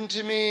happen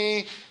to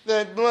me,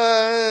 that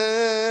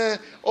blah,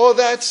 all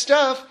that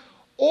stuff,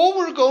 all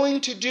we're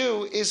going to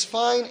do is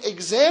find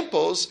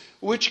examples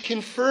which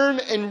confirm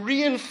and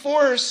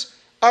reinforce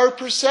our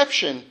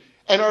perception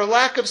and our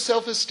lack of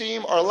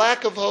self-esteem, our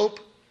lack of hope,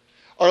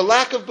 our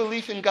lack of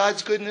belief in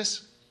God's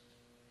goodness.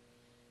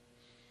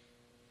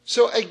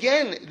 So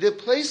again, the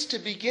place to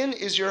begin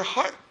is your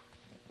heart.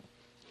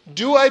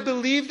 Do I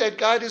believe that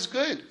God is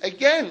good?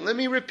 Again, let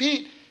me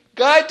repeat.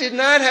 God did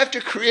not have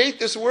to create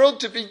this world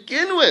to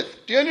begin with.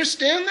 Do you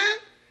understand that?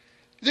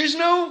 There's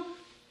no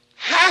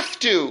have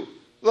to.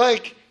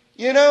 Like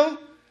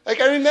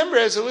I remember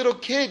as a little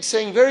kid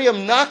saying very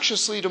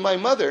obnoxiously to my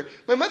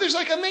mother's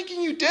like, I'm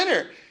making you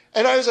dinner.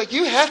 And I was like,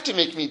 you have to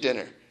make me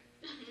dinner.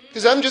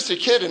 Because I'm just a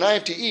kid and I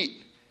have to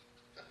eat.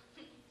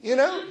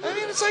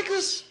 It's like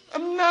this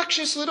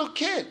obnoxious little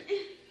kid.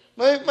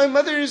 My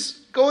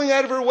mother's going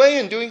out of her way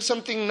and doing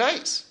something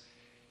nice.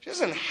 She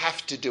doesn't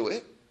have to do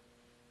it.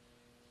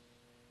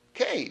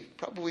 Okay,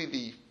 probably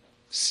the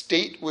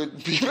state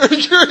would be very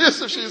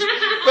curious if she's...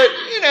 But,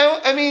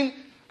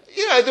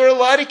 there are a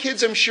lot of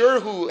kids, I'm sure,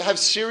 who have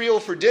cereal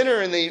for dinner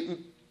and they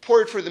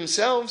pour it for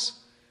themselves.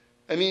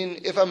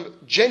 If I'm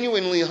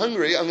genuinely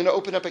hungry, I'm going to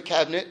open up a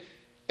cabinet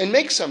and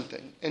make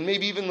something and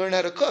maybe even learn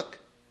how to cook.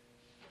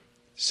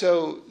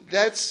 So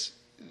that's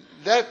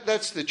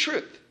the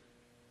truth.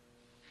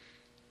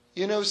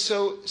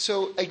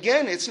 So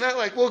again, it's not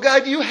like, well,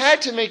 God, you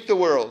had to make the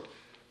world.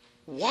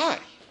 Why?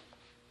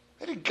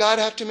 Why did God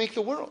have to make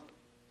the world?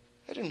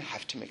 I didn't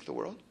have to make the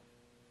world.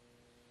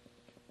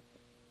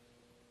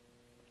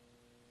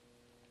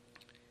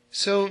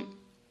 So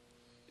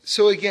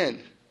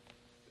again,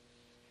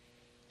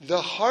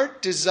 the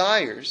heart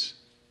desires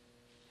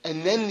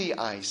and then the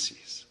eye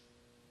sees.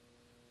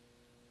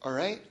 All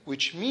right?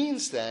 Which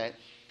means that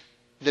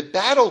the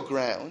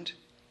battleground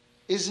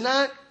is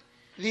not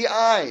the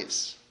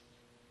eyes.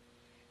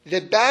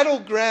 The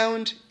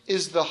battleground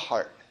is the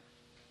heart.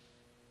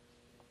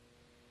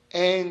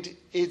 And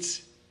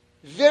it's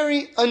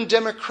very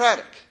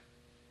undemocratic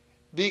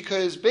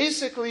because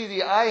basically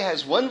the eye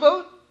has one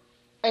vote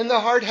and the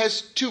heart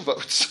has two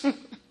votes.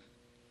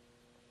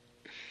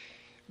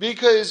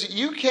 Because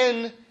you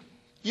can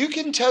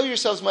tell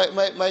yourselves,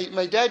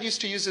 my dad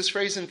used to use this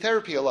phrase in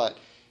therapy a lot.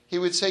 He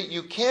would say,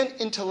 you can't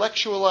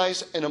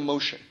intellectualize an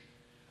emotion,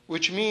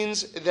 which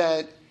means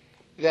that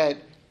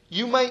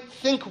you might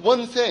think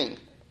one thing,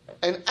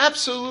 and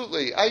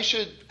absolutely, I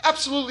should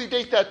absolutely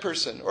date that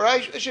person, or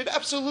I should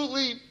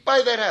absolutely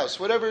buy that house,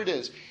 whatever it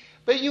is.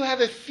 But you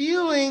have a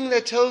feeling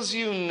that tells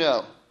you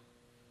no.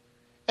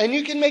 And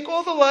you can make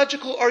all the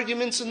logical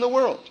arguments in the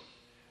world.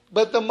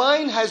 But the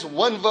mind has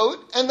one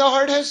vote, and the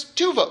heart has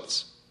two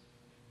votes.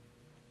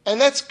 And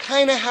that's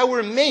kind of how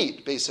we're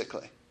made,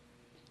 basically.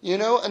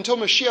 Until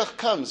Mashiach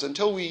comes,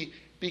 until we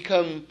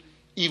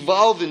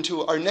evolve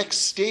into our next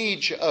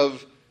stage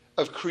of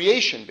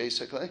creation,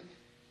 basically.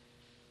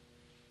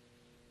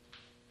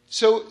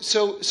 So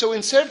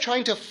instead of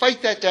trying to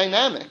fight that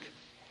dynamic,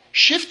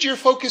 shift your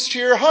focus to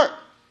your heart,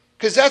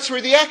 because that's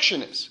where the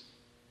action is.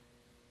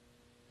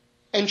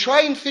 And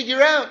try and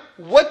figure out,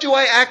 what do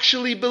I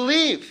actually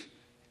believe?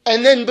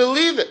 And then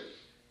believe it.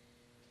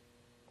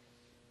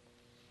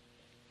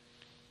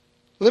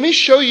 Let me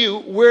show you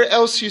where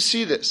else you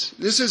see this.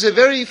 This is a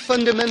very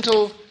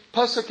fundamental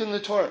pasuk in the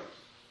Torah.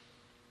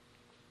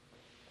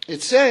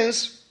 It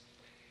says,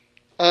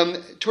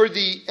 toward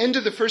the end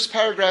of the first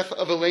paragraph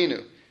of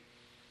Aleinu,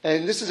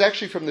 and this is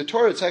actually from the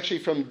Torah, it's actually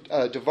from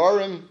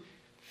Devarim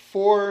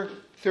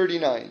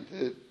 4:39,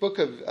 the book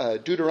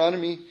of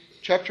Deuteronomy,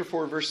 chapter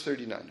 4, verse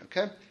 39,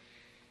 okay?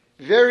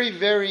 Very,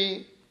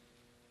 very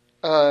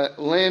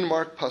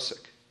landmark pasuk.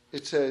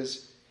 It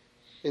says,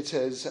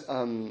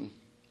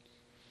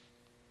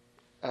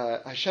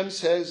 Hashem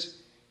says,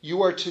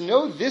 you are to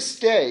know this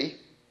day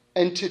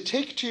and to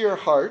take to your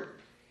heart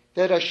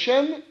that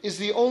Hashem is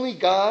the only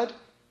God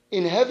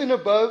in heaven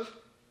above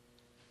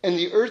and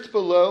the earth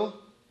below.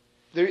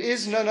 There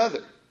is none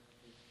other.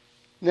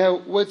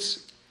 Now,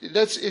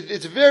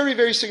 it's very,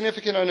 very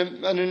significant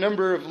on a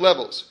number of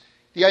levels.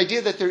 The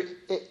idea that there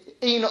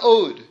ein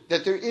od,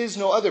 that there is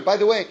no other. By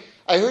the way,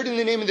 I heard in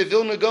the name of the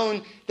Vilna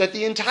Gaon that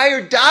the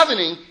entire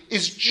davening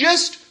is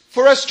just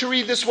for us to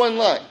read this one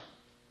line.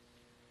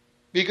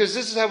 Because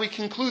this is how we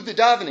conclude the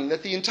davening,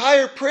 that the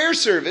entire prayer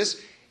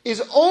service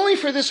is only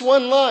for this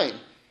one line,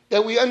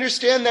 that we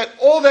understand that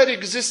all that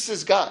exists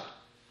is God.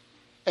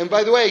 And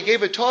by the way, I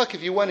gave a talk,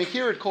 if you want to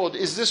hear it, called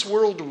Is This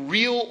World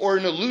Real or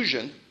an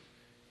Illusion?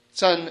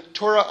 It's on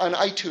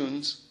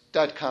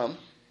TorahOnITunes.com.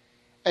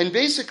 And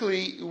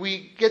basically,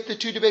 we get the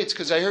two debates,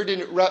 because I heard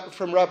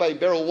from Rabbi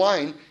Beryl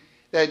Wein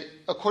that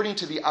according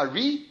to the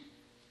Ari,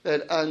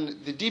 that on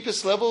the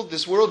deepest level,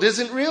 this world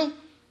isn't real.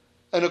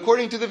 And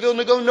according to the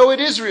Vilna Gaon, no, it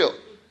is real.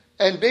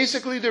 And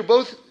basically, they're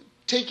both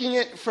taking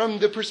it from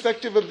the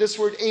perspective of this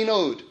word ein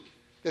od,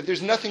 that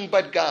there's nothing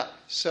but God.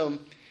 So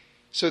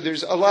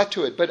there's a lot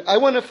to it. But I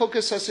want to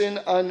focus us in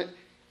on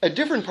a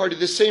different part of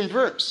the same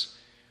verse,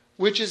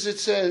 which is it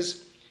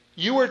says,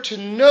 you are to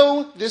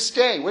know this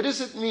day. What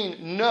does it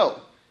mean, know?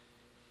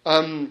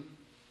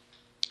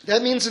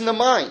 That means in the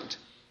mind.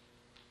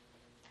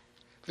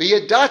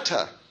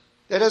 V'yadata,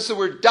 that has the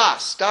word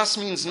das. Das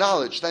means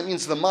knowledge. That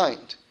means the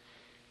mind.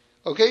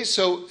 Okay,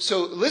 so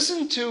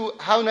listen to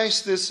how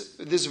nice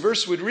this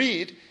verse would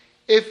read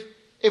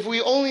if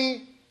we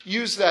only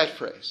use that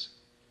phrase.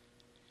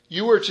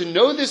 You are to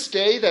know this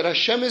day that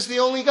Hashem is the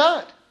only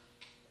God.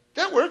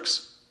 That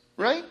works,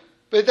 right?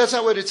 But that's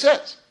not what it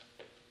says.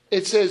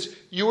 It says,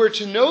 you are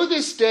to know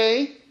this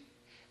day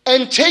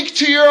and take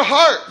to your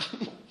heart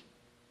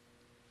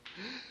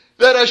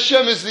that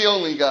Hashem is the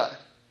only God.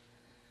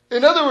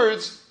 In other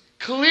words,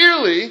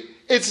 clearly,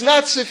 it's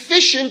not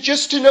sufficient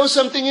just to know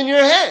something in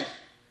your head.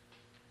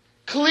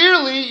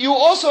 Clearly, you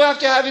also have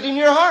to have it in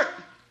your heart.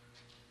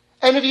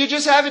 And if you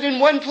just have it in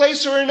one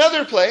place or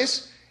another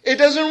place, it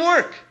doesn't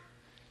work.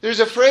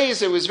 There's a phrase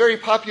that was very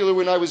popular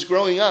when I was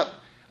growing up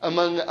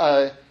among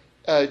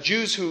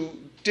Jews who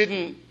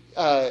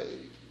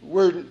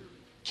weren't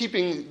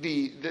keeping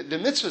the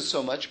mitzvahs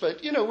so much,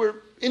 but, we're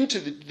into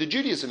the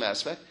Judaism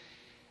aspect.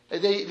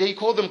 They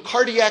called them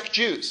cardiac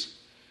Jews.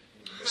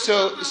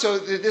 So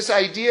this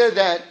idea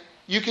that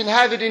you can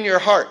have it in your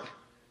heart,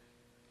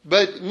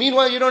 but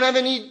meanwhile you don't have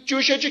any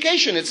Jewish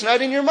education. It's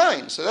not in your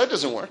mind, so that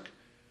doesn't work.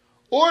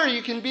 Or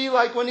you can be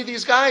like one of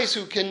these guys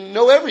who can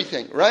know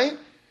everything, right?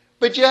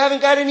 But you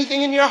haven't got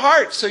anything in your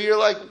heart, so you're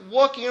like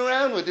walking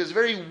around with this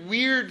very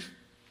weird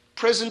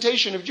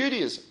presentation of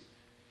Judaism.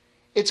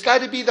 It's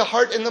got to be the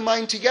heart and the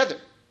mind together.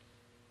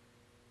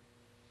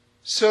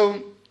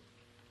 So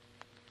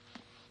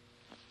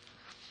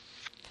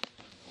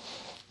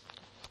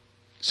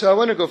I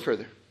want to go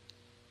further.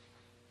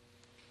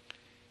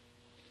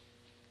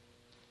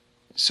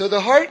 So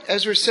the heart,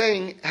 as we're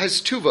saying,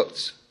 has two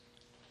votes.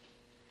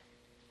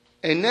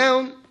 And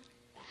now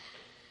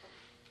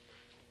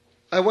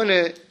I want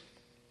to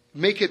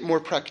make it more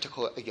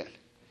practical again.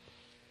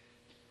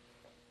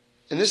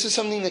 And this is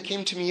something that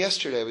came to me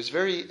yesterday. I was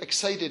very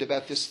excited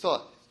about this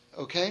thought,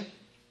 okay?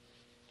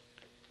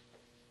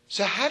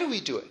 So how do we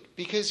do it?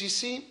 Because you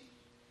see,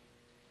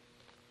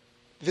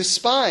 the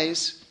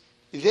spies,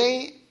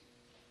 they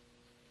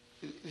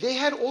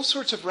had all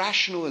sorts of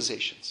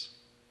rationalizations.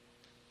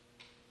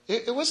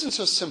 It wasn't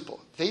so simple.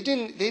 They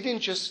didn't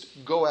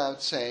just go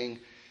out saying,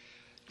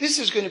 this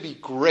is going to be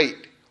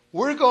great.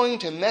 We're going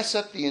to mess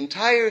up the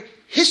entire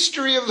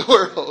history of the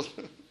world.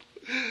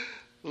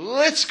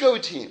 Let's go,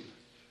 team.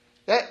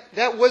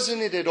 That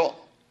wasn't it at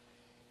all.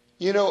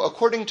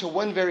 According to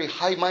one very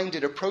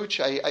high-minded approach,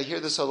 I hear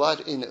this a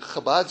lot in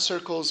Chabad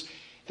circles,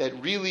 that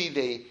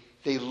really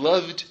they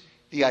loved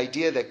the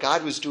idea that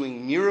God was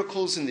doing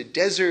miracles in the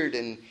desert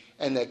and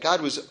that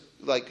God was,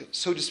 like,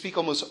 so to speak,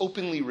 almost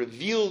openly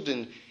revealed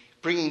and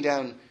bringing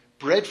down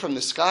bread from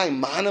the sky.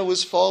 Manna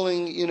was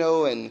falling,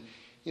 and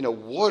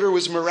water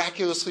was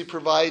miraculously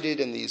provided,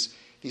 and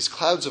these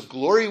clouds of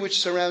glory which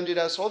surrounded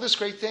us, all this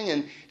great thing.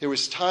 And there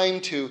was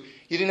time you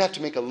didn't have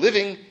to make a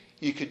living.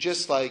 You could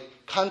just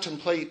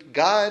contemplate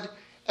God.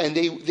 And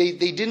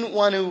they didn't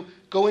want to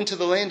go into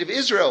the land of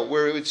Israel,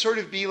 where it would sort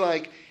of be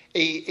like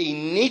a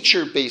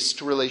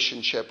nature-based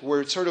relationship,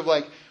 where it's sort of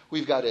like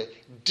we've got to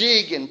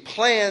dig and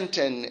plant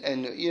and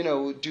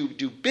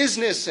do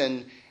business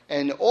and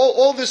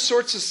all this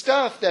sorts of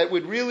stuff that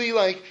would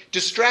really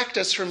distract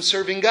us from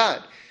serving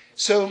God.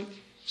 So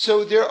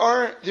there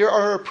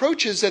are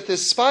approaches that the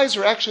spies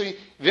are actually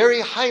very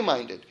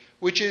high-minded,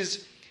 which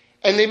is,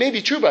 and they may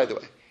be true, by the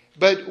way,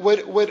 but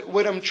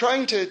what I'm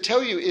trying to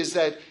tell you is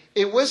that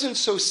it wasn't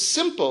so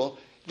simple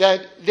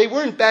that they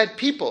weren't bad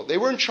people. They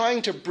weren't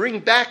trying to bring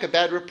back a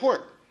bad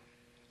report.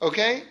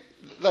 Okay?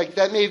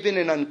 That may have been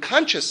an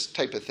unconscious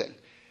type of thing.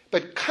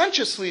 but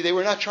consciously they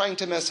were not trying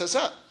to mess us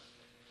up.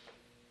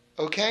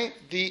 Okay?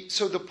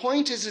 So the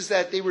point is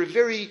that they were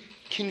very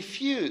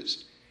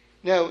confused.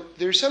 Now,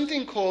 there's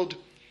something called,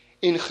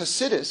 in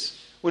Chassidus,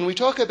 when we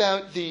talk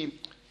about the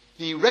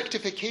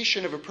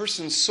rectification of a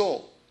person's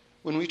soul,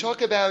 when we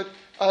talk about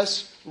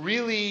us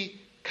really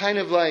kind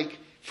of like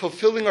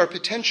fulfilling our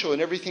potential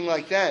and everything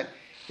like that,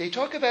 they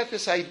talk about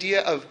this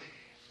idea of,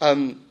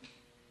 I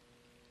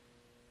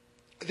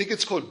think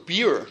it's called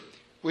bir,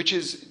 which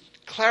is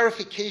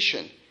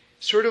clarification,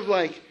 sort of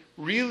like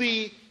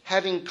really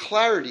having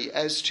clarity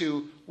as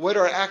to what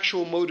our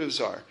actual motives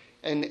are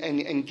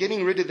and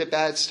getting rid of the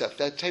bad stuff,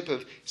 that type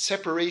of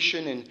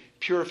separation and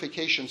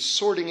purification,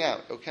 sorting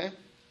out, okay?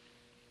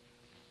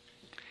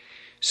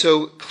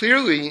 So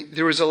clearly,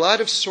 there was a lot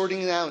of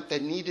sorting out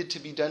that needed to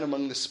be done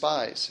among the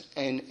spies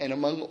and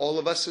among all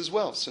of us as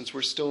well, since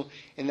we're still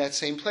in that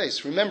same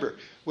place. Remember,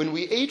 when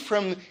we ate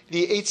from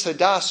the Eitz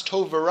Hadas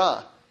Tov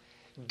V'Ra,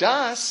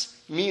 Das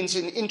means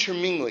an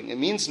intermingling. It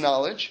means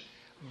knowledge,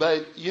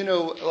 but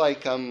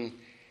like on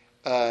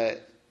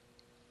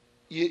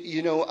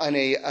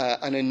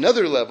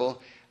another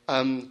level,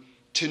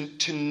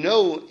 to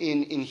know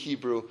in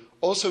Hebrew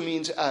also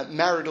means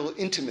marital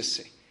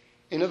intimacy.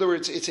 In other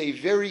words, it's a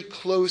very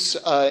close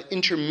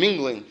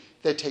intermingling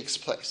that takes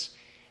place.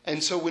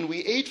 And so when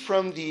we ate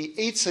from the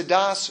Eitz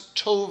Hadas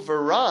Tov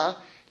V'Ra,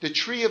 the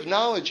tree of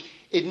knowledge,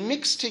 it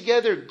mixed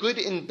together good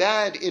and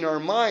bad in our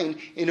mind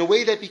in a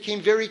way that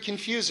became very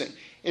confusing.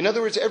 In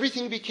other words,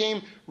 everything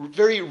became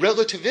very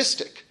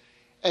relativistic.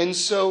 And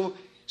so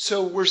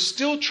we're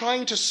still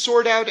trying to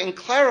sort out and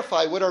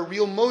clarify what our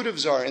real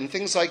motives are and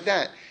things like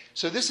that.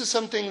 So this is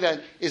something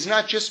that is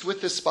not just with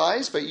the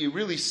spies, but you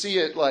really see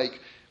it like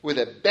with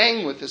a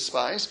bang with the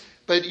spies,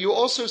 but you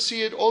also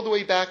see it all the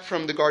way back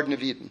from the Garden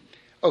of Eden.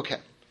 Okay,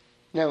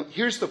 now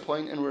here's the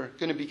point, and we're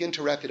going to begin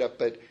to wrap it up,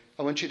 but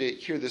I want you to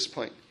hear this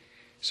point.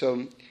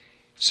 So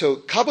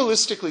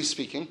Kabbalistically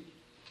speaking,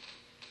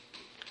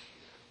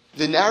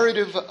 the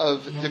narrative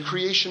of the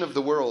creation of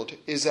the world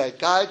is that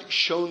God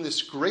shone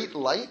this great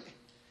light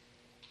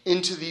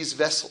into these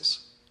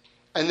vessels,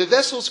 and the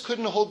vessels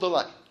couldn't hold the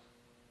light.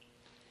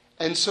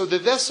 And so the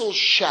vessels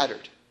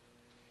shattered.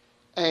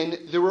 And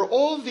there were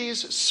all of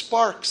these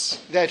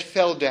sparks that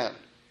fell down.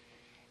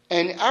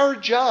 And our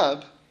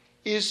job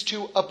is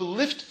to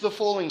uplift the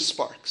falling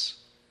sparks.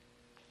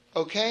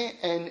 Okay?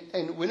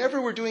 And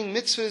whenever we're doing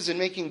mitzvahs and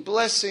making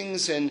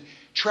blessings and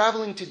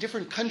traveling to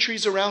different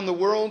countries around the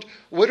world,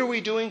 what are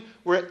we doing?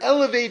 We're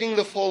elevating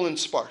the fallen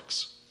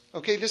sparks.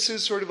 Okay? This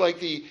is sort of like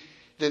the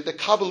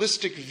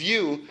Kabbalistic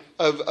view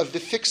of the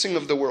fixing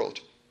of the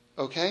world.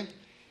 Okay?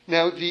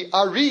 Now, the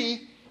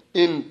Ari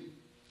in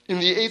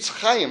the Eitz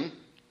Chaim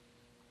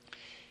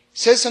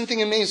says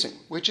something amazing,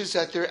 which is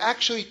that there are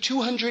actually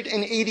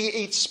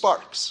 288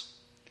 sparks.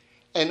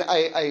 And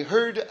I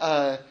heard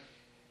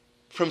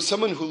from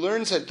someone who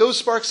learns that those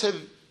sparks have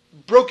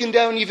broken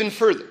down even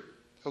further.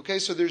 Okay,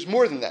 so there's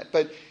more than that.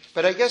 But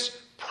I guess,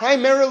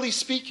 primarily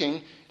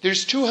speaking,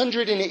 there's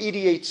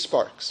 288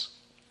 sparks.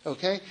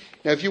 Okay?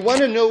 Now, if you want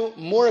to know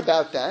more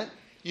about that,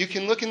 you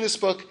can look in this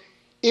book,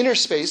 Inner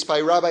Space,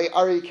 by Rabbi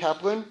Aryeh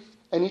Kaplan,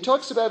 and he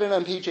talks about it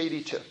on page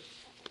 82.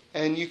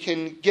 And you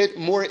can get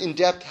more in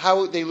depth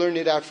how they learn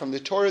it out from the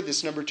Torah,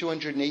 this number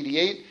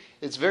 288.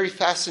 It's very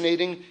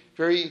fascinating,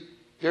 very,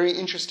 very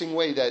interesting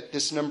way that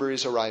this number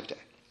is arrived at.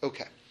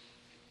 Okay.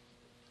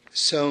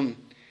 So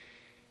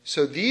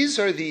these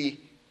are the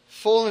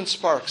fallen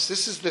sparks.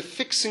 This is the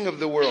fixing of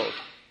the world,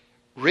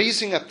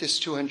 raising up this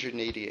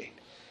 288.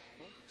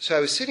 So I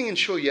was sitting in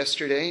shul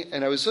yesterday,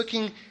 and I was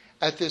looking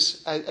at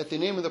this, at the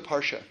name of the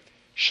parsha,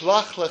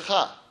 Shlach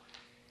Lecha.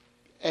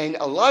 And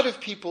a lot of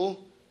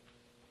people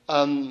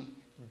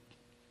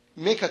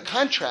make a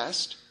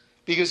contrast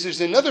because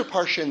there's another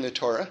parsha in the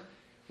Torah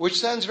which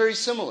sounds very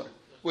similar,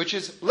 which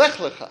is Lech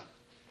Lecha.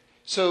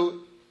 So,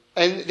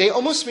 and they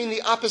almost mean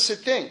the opposite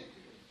thing.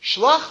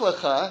 Shlach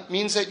Lecha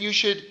means that you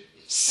should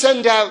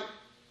send out,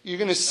 you're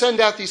going to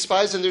send out these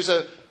spies, and there's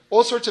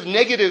all sorts of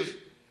negative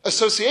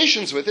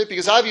associations with it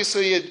because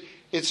obviously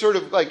it sort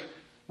of like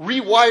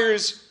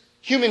rewires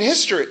human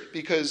history,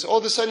 because all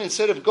of a sudden,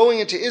 instead of going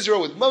into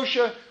Israel with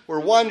Moshe, we're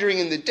wandering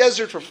in the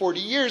desert for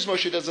 40 years.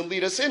 Moshe doesn't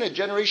lead us in. A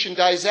generation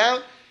dies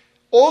out.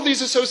 All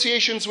these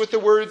associations with the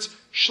words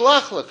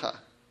Shlach Lecha,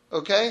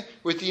 okay,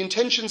 with the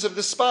intentions of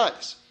the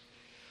spies.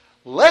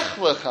 Lech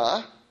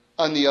Lecha,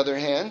 on the other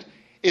hand,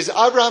 is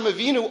Avraham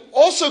Avinu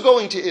also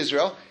going to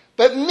Israel,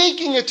 but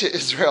making it to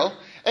Israel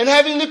and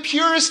having the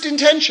purest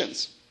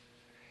intentions.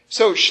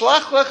 So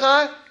Shlach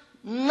Lecha,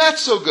 not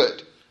so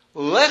good.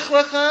 Lech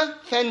Lecha,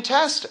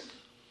 fantastic.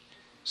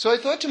 So I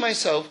thought to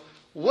myself,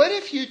 what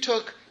if you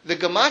took the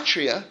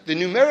gematria, the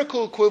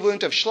numerical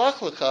equivalent of Shlach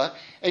Lecha,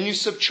 and you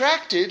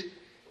subtracted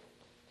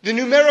the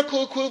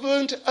numerical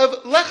equivalent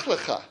of Lech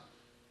Lecha?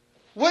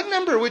 What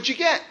number would you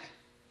get?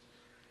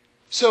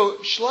 So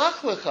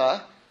Shlach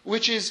Lecha,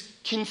 which is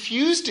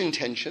confused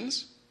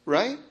intentions,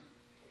 right,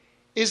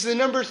 is the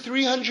number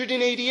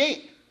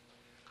 388.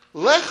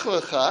 Lech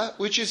Lecha,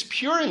 which is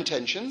pure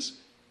intentions,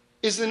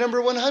 is the number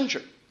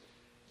 100.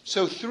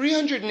 So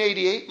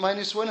 388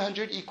 minus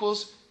 100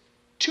 equals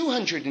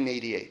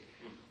 288,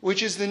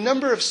 which is the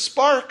number of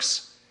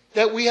sparks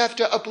that we have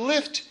to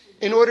uplift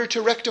in order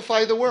to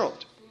rectify the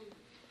world.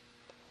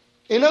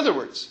 In other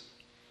words,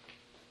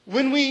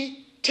 when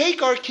we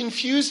take our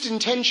confused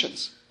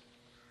intentions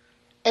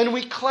and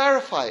we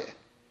clarify it,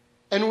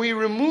 and we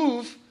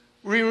remove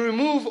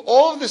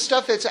all of the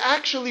stuff that's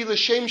actually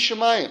l'shem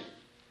shamayim,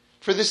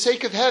 for the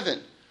sake of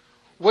heaven,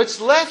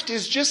 what's left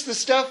is just the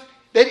stuff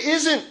that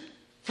isn't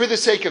for the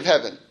sake of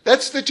heaven.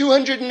 That's the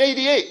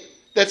 288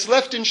 that's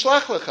left in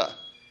Shlach Lecha.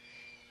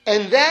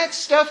 And that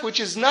stuff which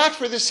is not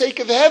for the sake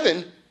of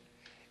heaven,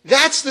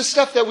 that's the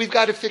stuff that we've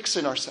got to fix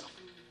in ourselves.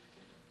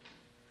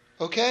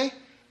 Okay?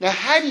 Now,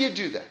 how do you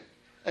do that?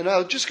 And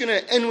I'm just going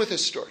to end with a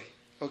story,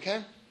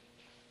 okay?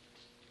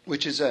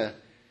 Which is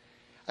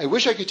I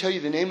wish I could tell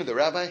you the name of the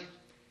rabbi,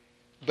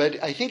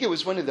 but I think it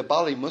was one of the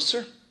Bali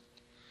Musar.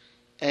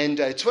 And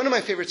it's one of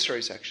my favorite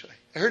stories, actually.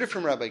 I heard it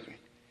from Rabbi Green.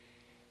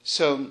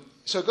 So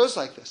it goes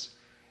like this.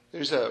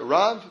 There's a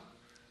Rav,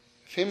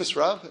 famous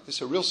Rav,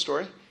 it's a real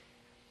story,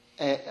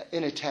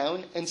 in a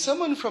town, and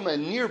someone from a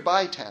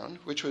nearby town,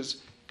 which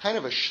was kind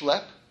of a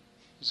schlep,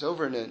 it was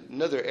over in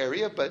another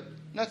area, but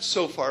not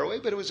so far away,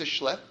 but it was a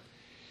schlep,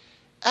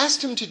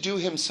 asked him to do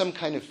him some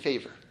kind of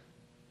favor.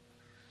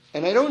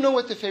 And I don't know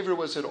what the favor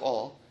was at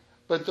all,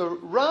 but the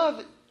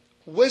Rav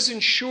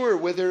wasn't sure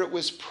whether it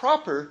was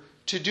proper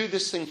to do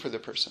this thing for the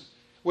person,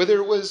 whether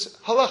it was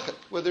halachic,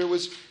 whether it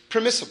was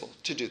permissible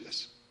to do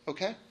this,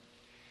 okay?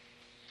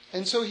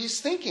 And so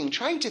he's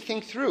trying to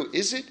think through,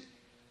 is it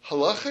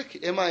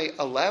halachic? Am I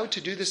allowed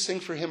to do this thing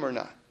for him or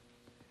not?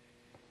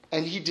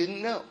 And he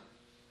didn't know.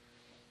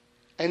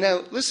 And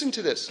now listen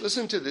to this.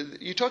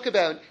 You talk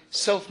about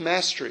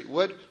self-mastery,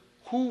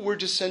 who we're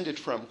descended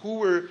from, who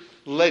we're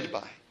led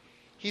by.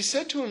 He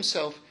said to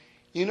himself,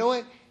 you know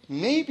what?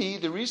 Maybe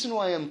the reason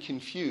why I'm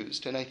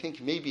confused, and I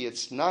think maybe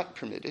it's not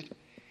permitted,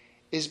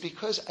 is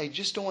because I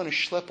just don't want to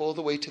schlep all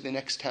the way to the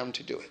next town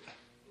to do it.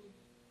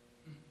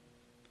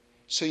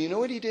 So you know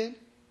what he did?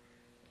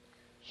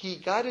 He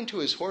got into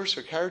his horse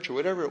or carriage or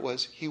whatever it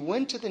was. He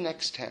went to the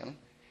next town.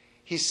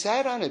 He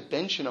sat on a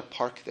bench in a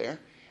park there,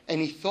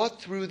 and he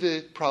thought through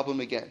the problem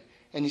again.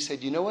 And he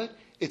said, you know what?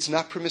 It's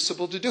not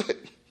permissible to do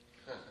it.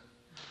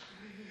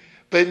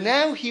 But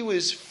now he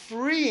was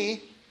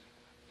free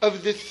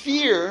of the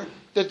fear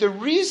that the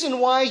reason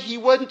why he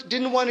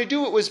didn't want to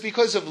do it was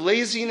because of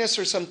laziness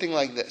or something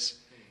like this.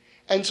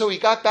 And so he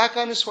got back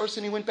on his horse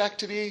and he went back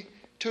to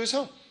his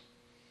home.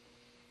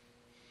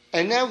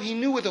 And now he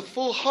knew with a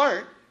full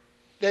heart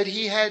that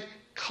he had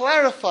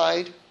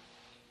clarified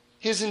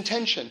his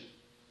intention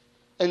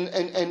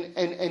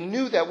and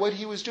knew that what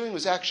he was doing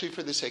was actually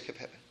for the sake of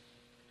heaven.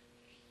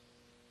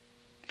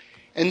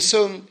 And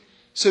so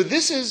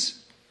this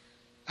is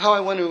how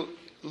I want to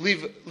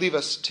leave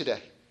us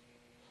today.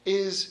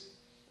 Is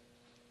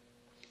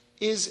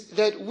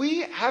that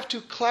we have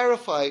to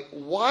clarify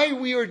why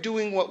we are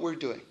doing what we're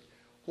doing,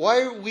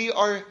 why we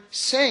are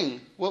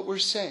saying what we're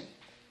saying.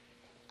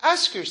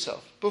 Ask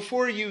yourself,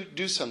 before you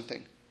do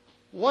something,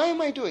 why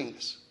am I doing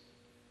this?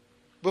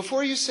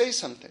 Before you say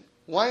something,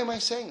 why am I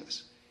saying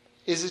this?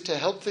 Is it to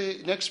help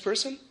the next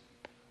person?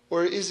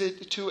 Or is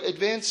it to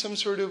advance some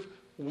sort of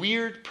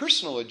weird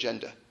personal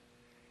agenda?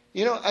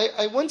 You know,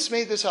 I once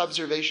made this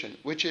observation,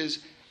 which is,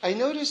 I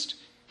noticed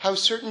how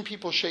certain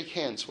people shake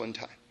hands one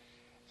time.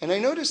 And I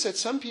noticed that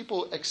some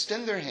people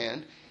extend their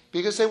hand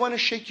because they want to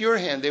shake your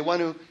hand. They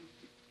want to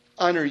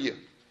honor you.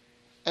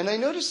 And I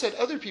noticed that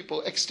other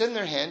people extend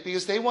their hand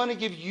because they want to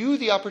give you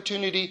the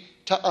opportunity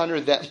to honor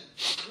them.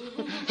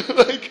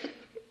 Like,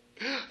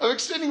 I'm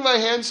extending my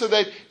hand so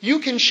that you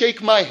can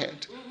shake my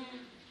hand.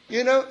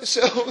 You know,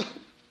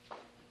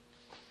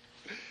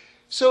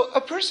 so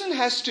a person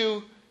has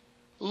to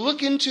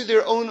look into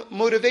their own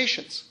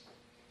motivations.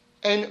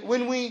 And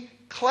when we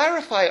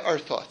clarify our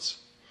thoughts,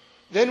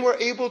 then we're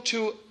able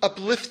to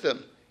uplift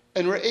them,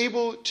 and we're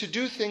able to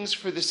do things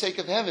for the sake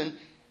of heaven,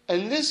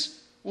 and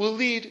this will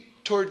lead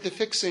toward the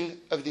fixing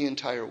of the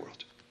entire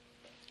world.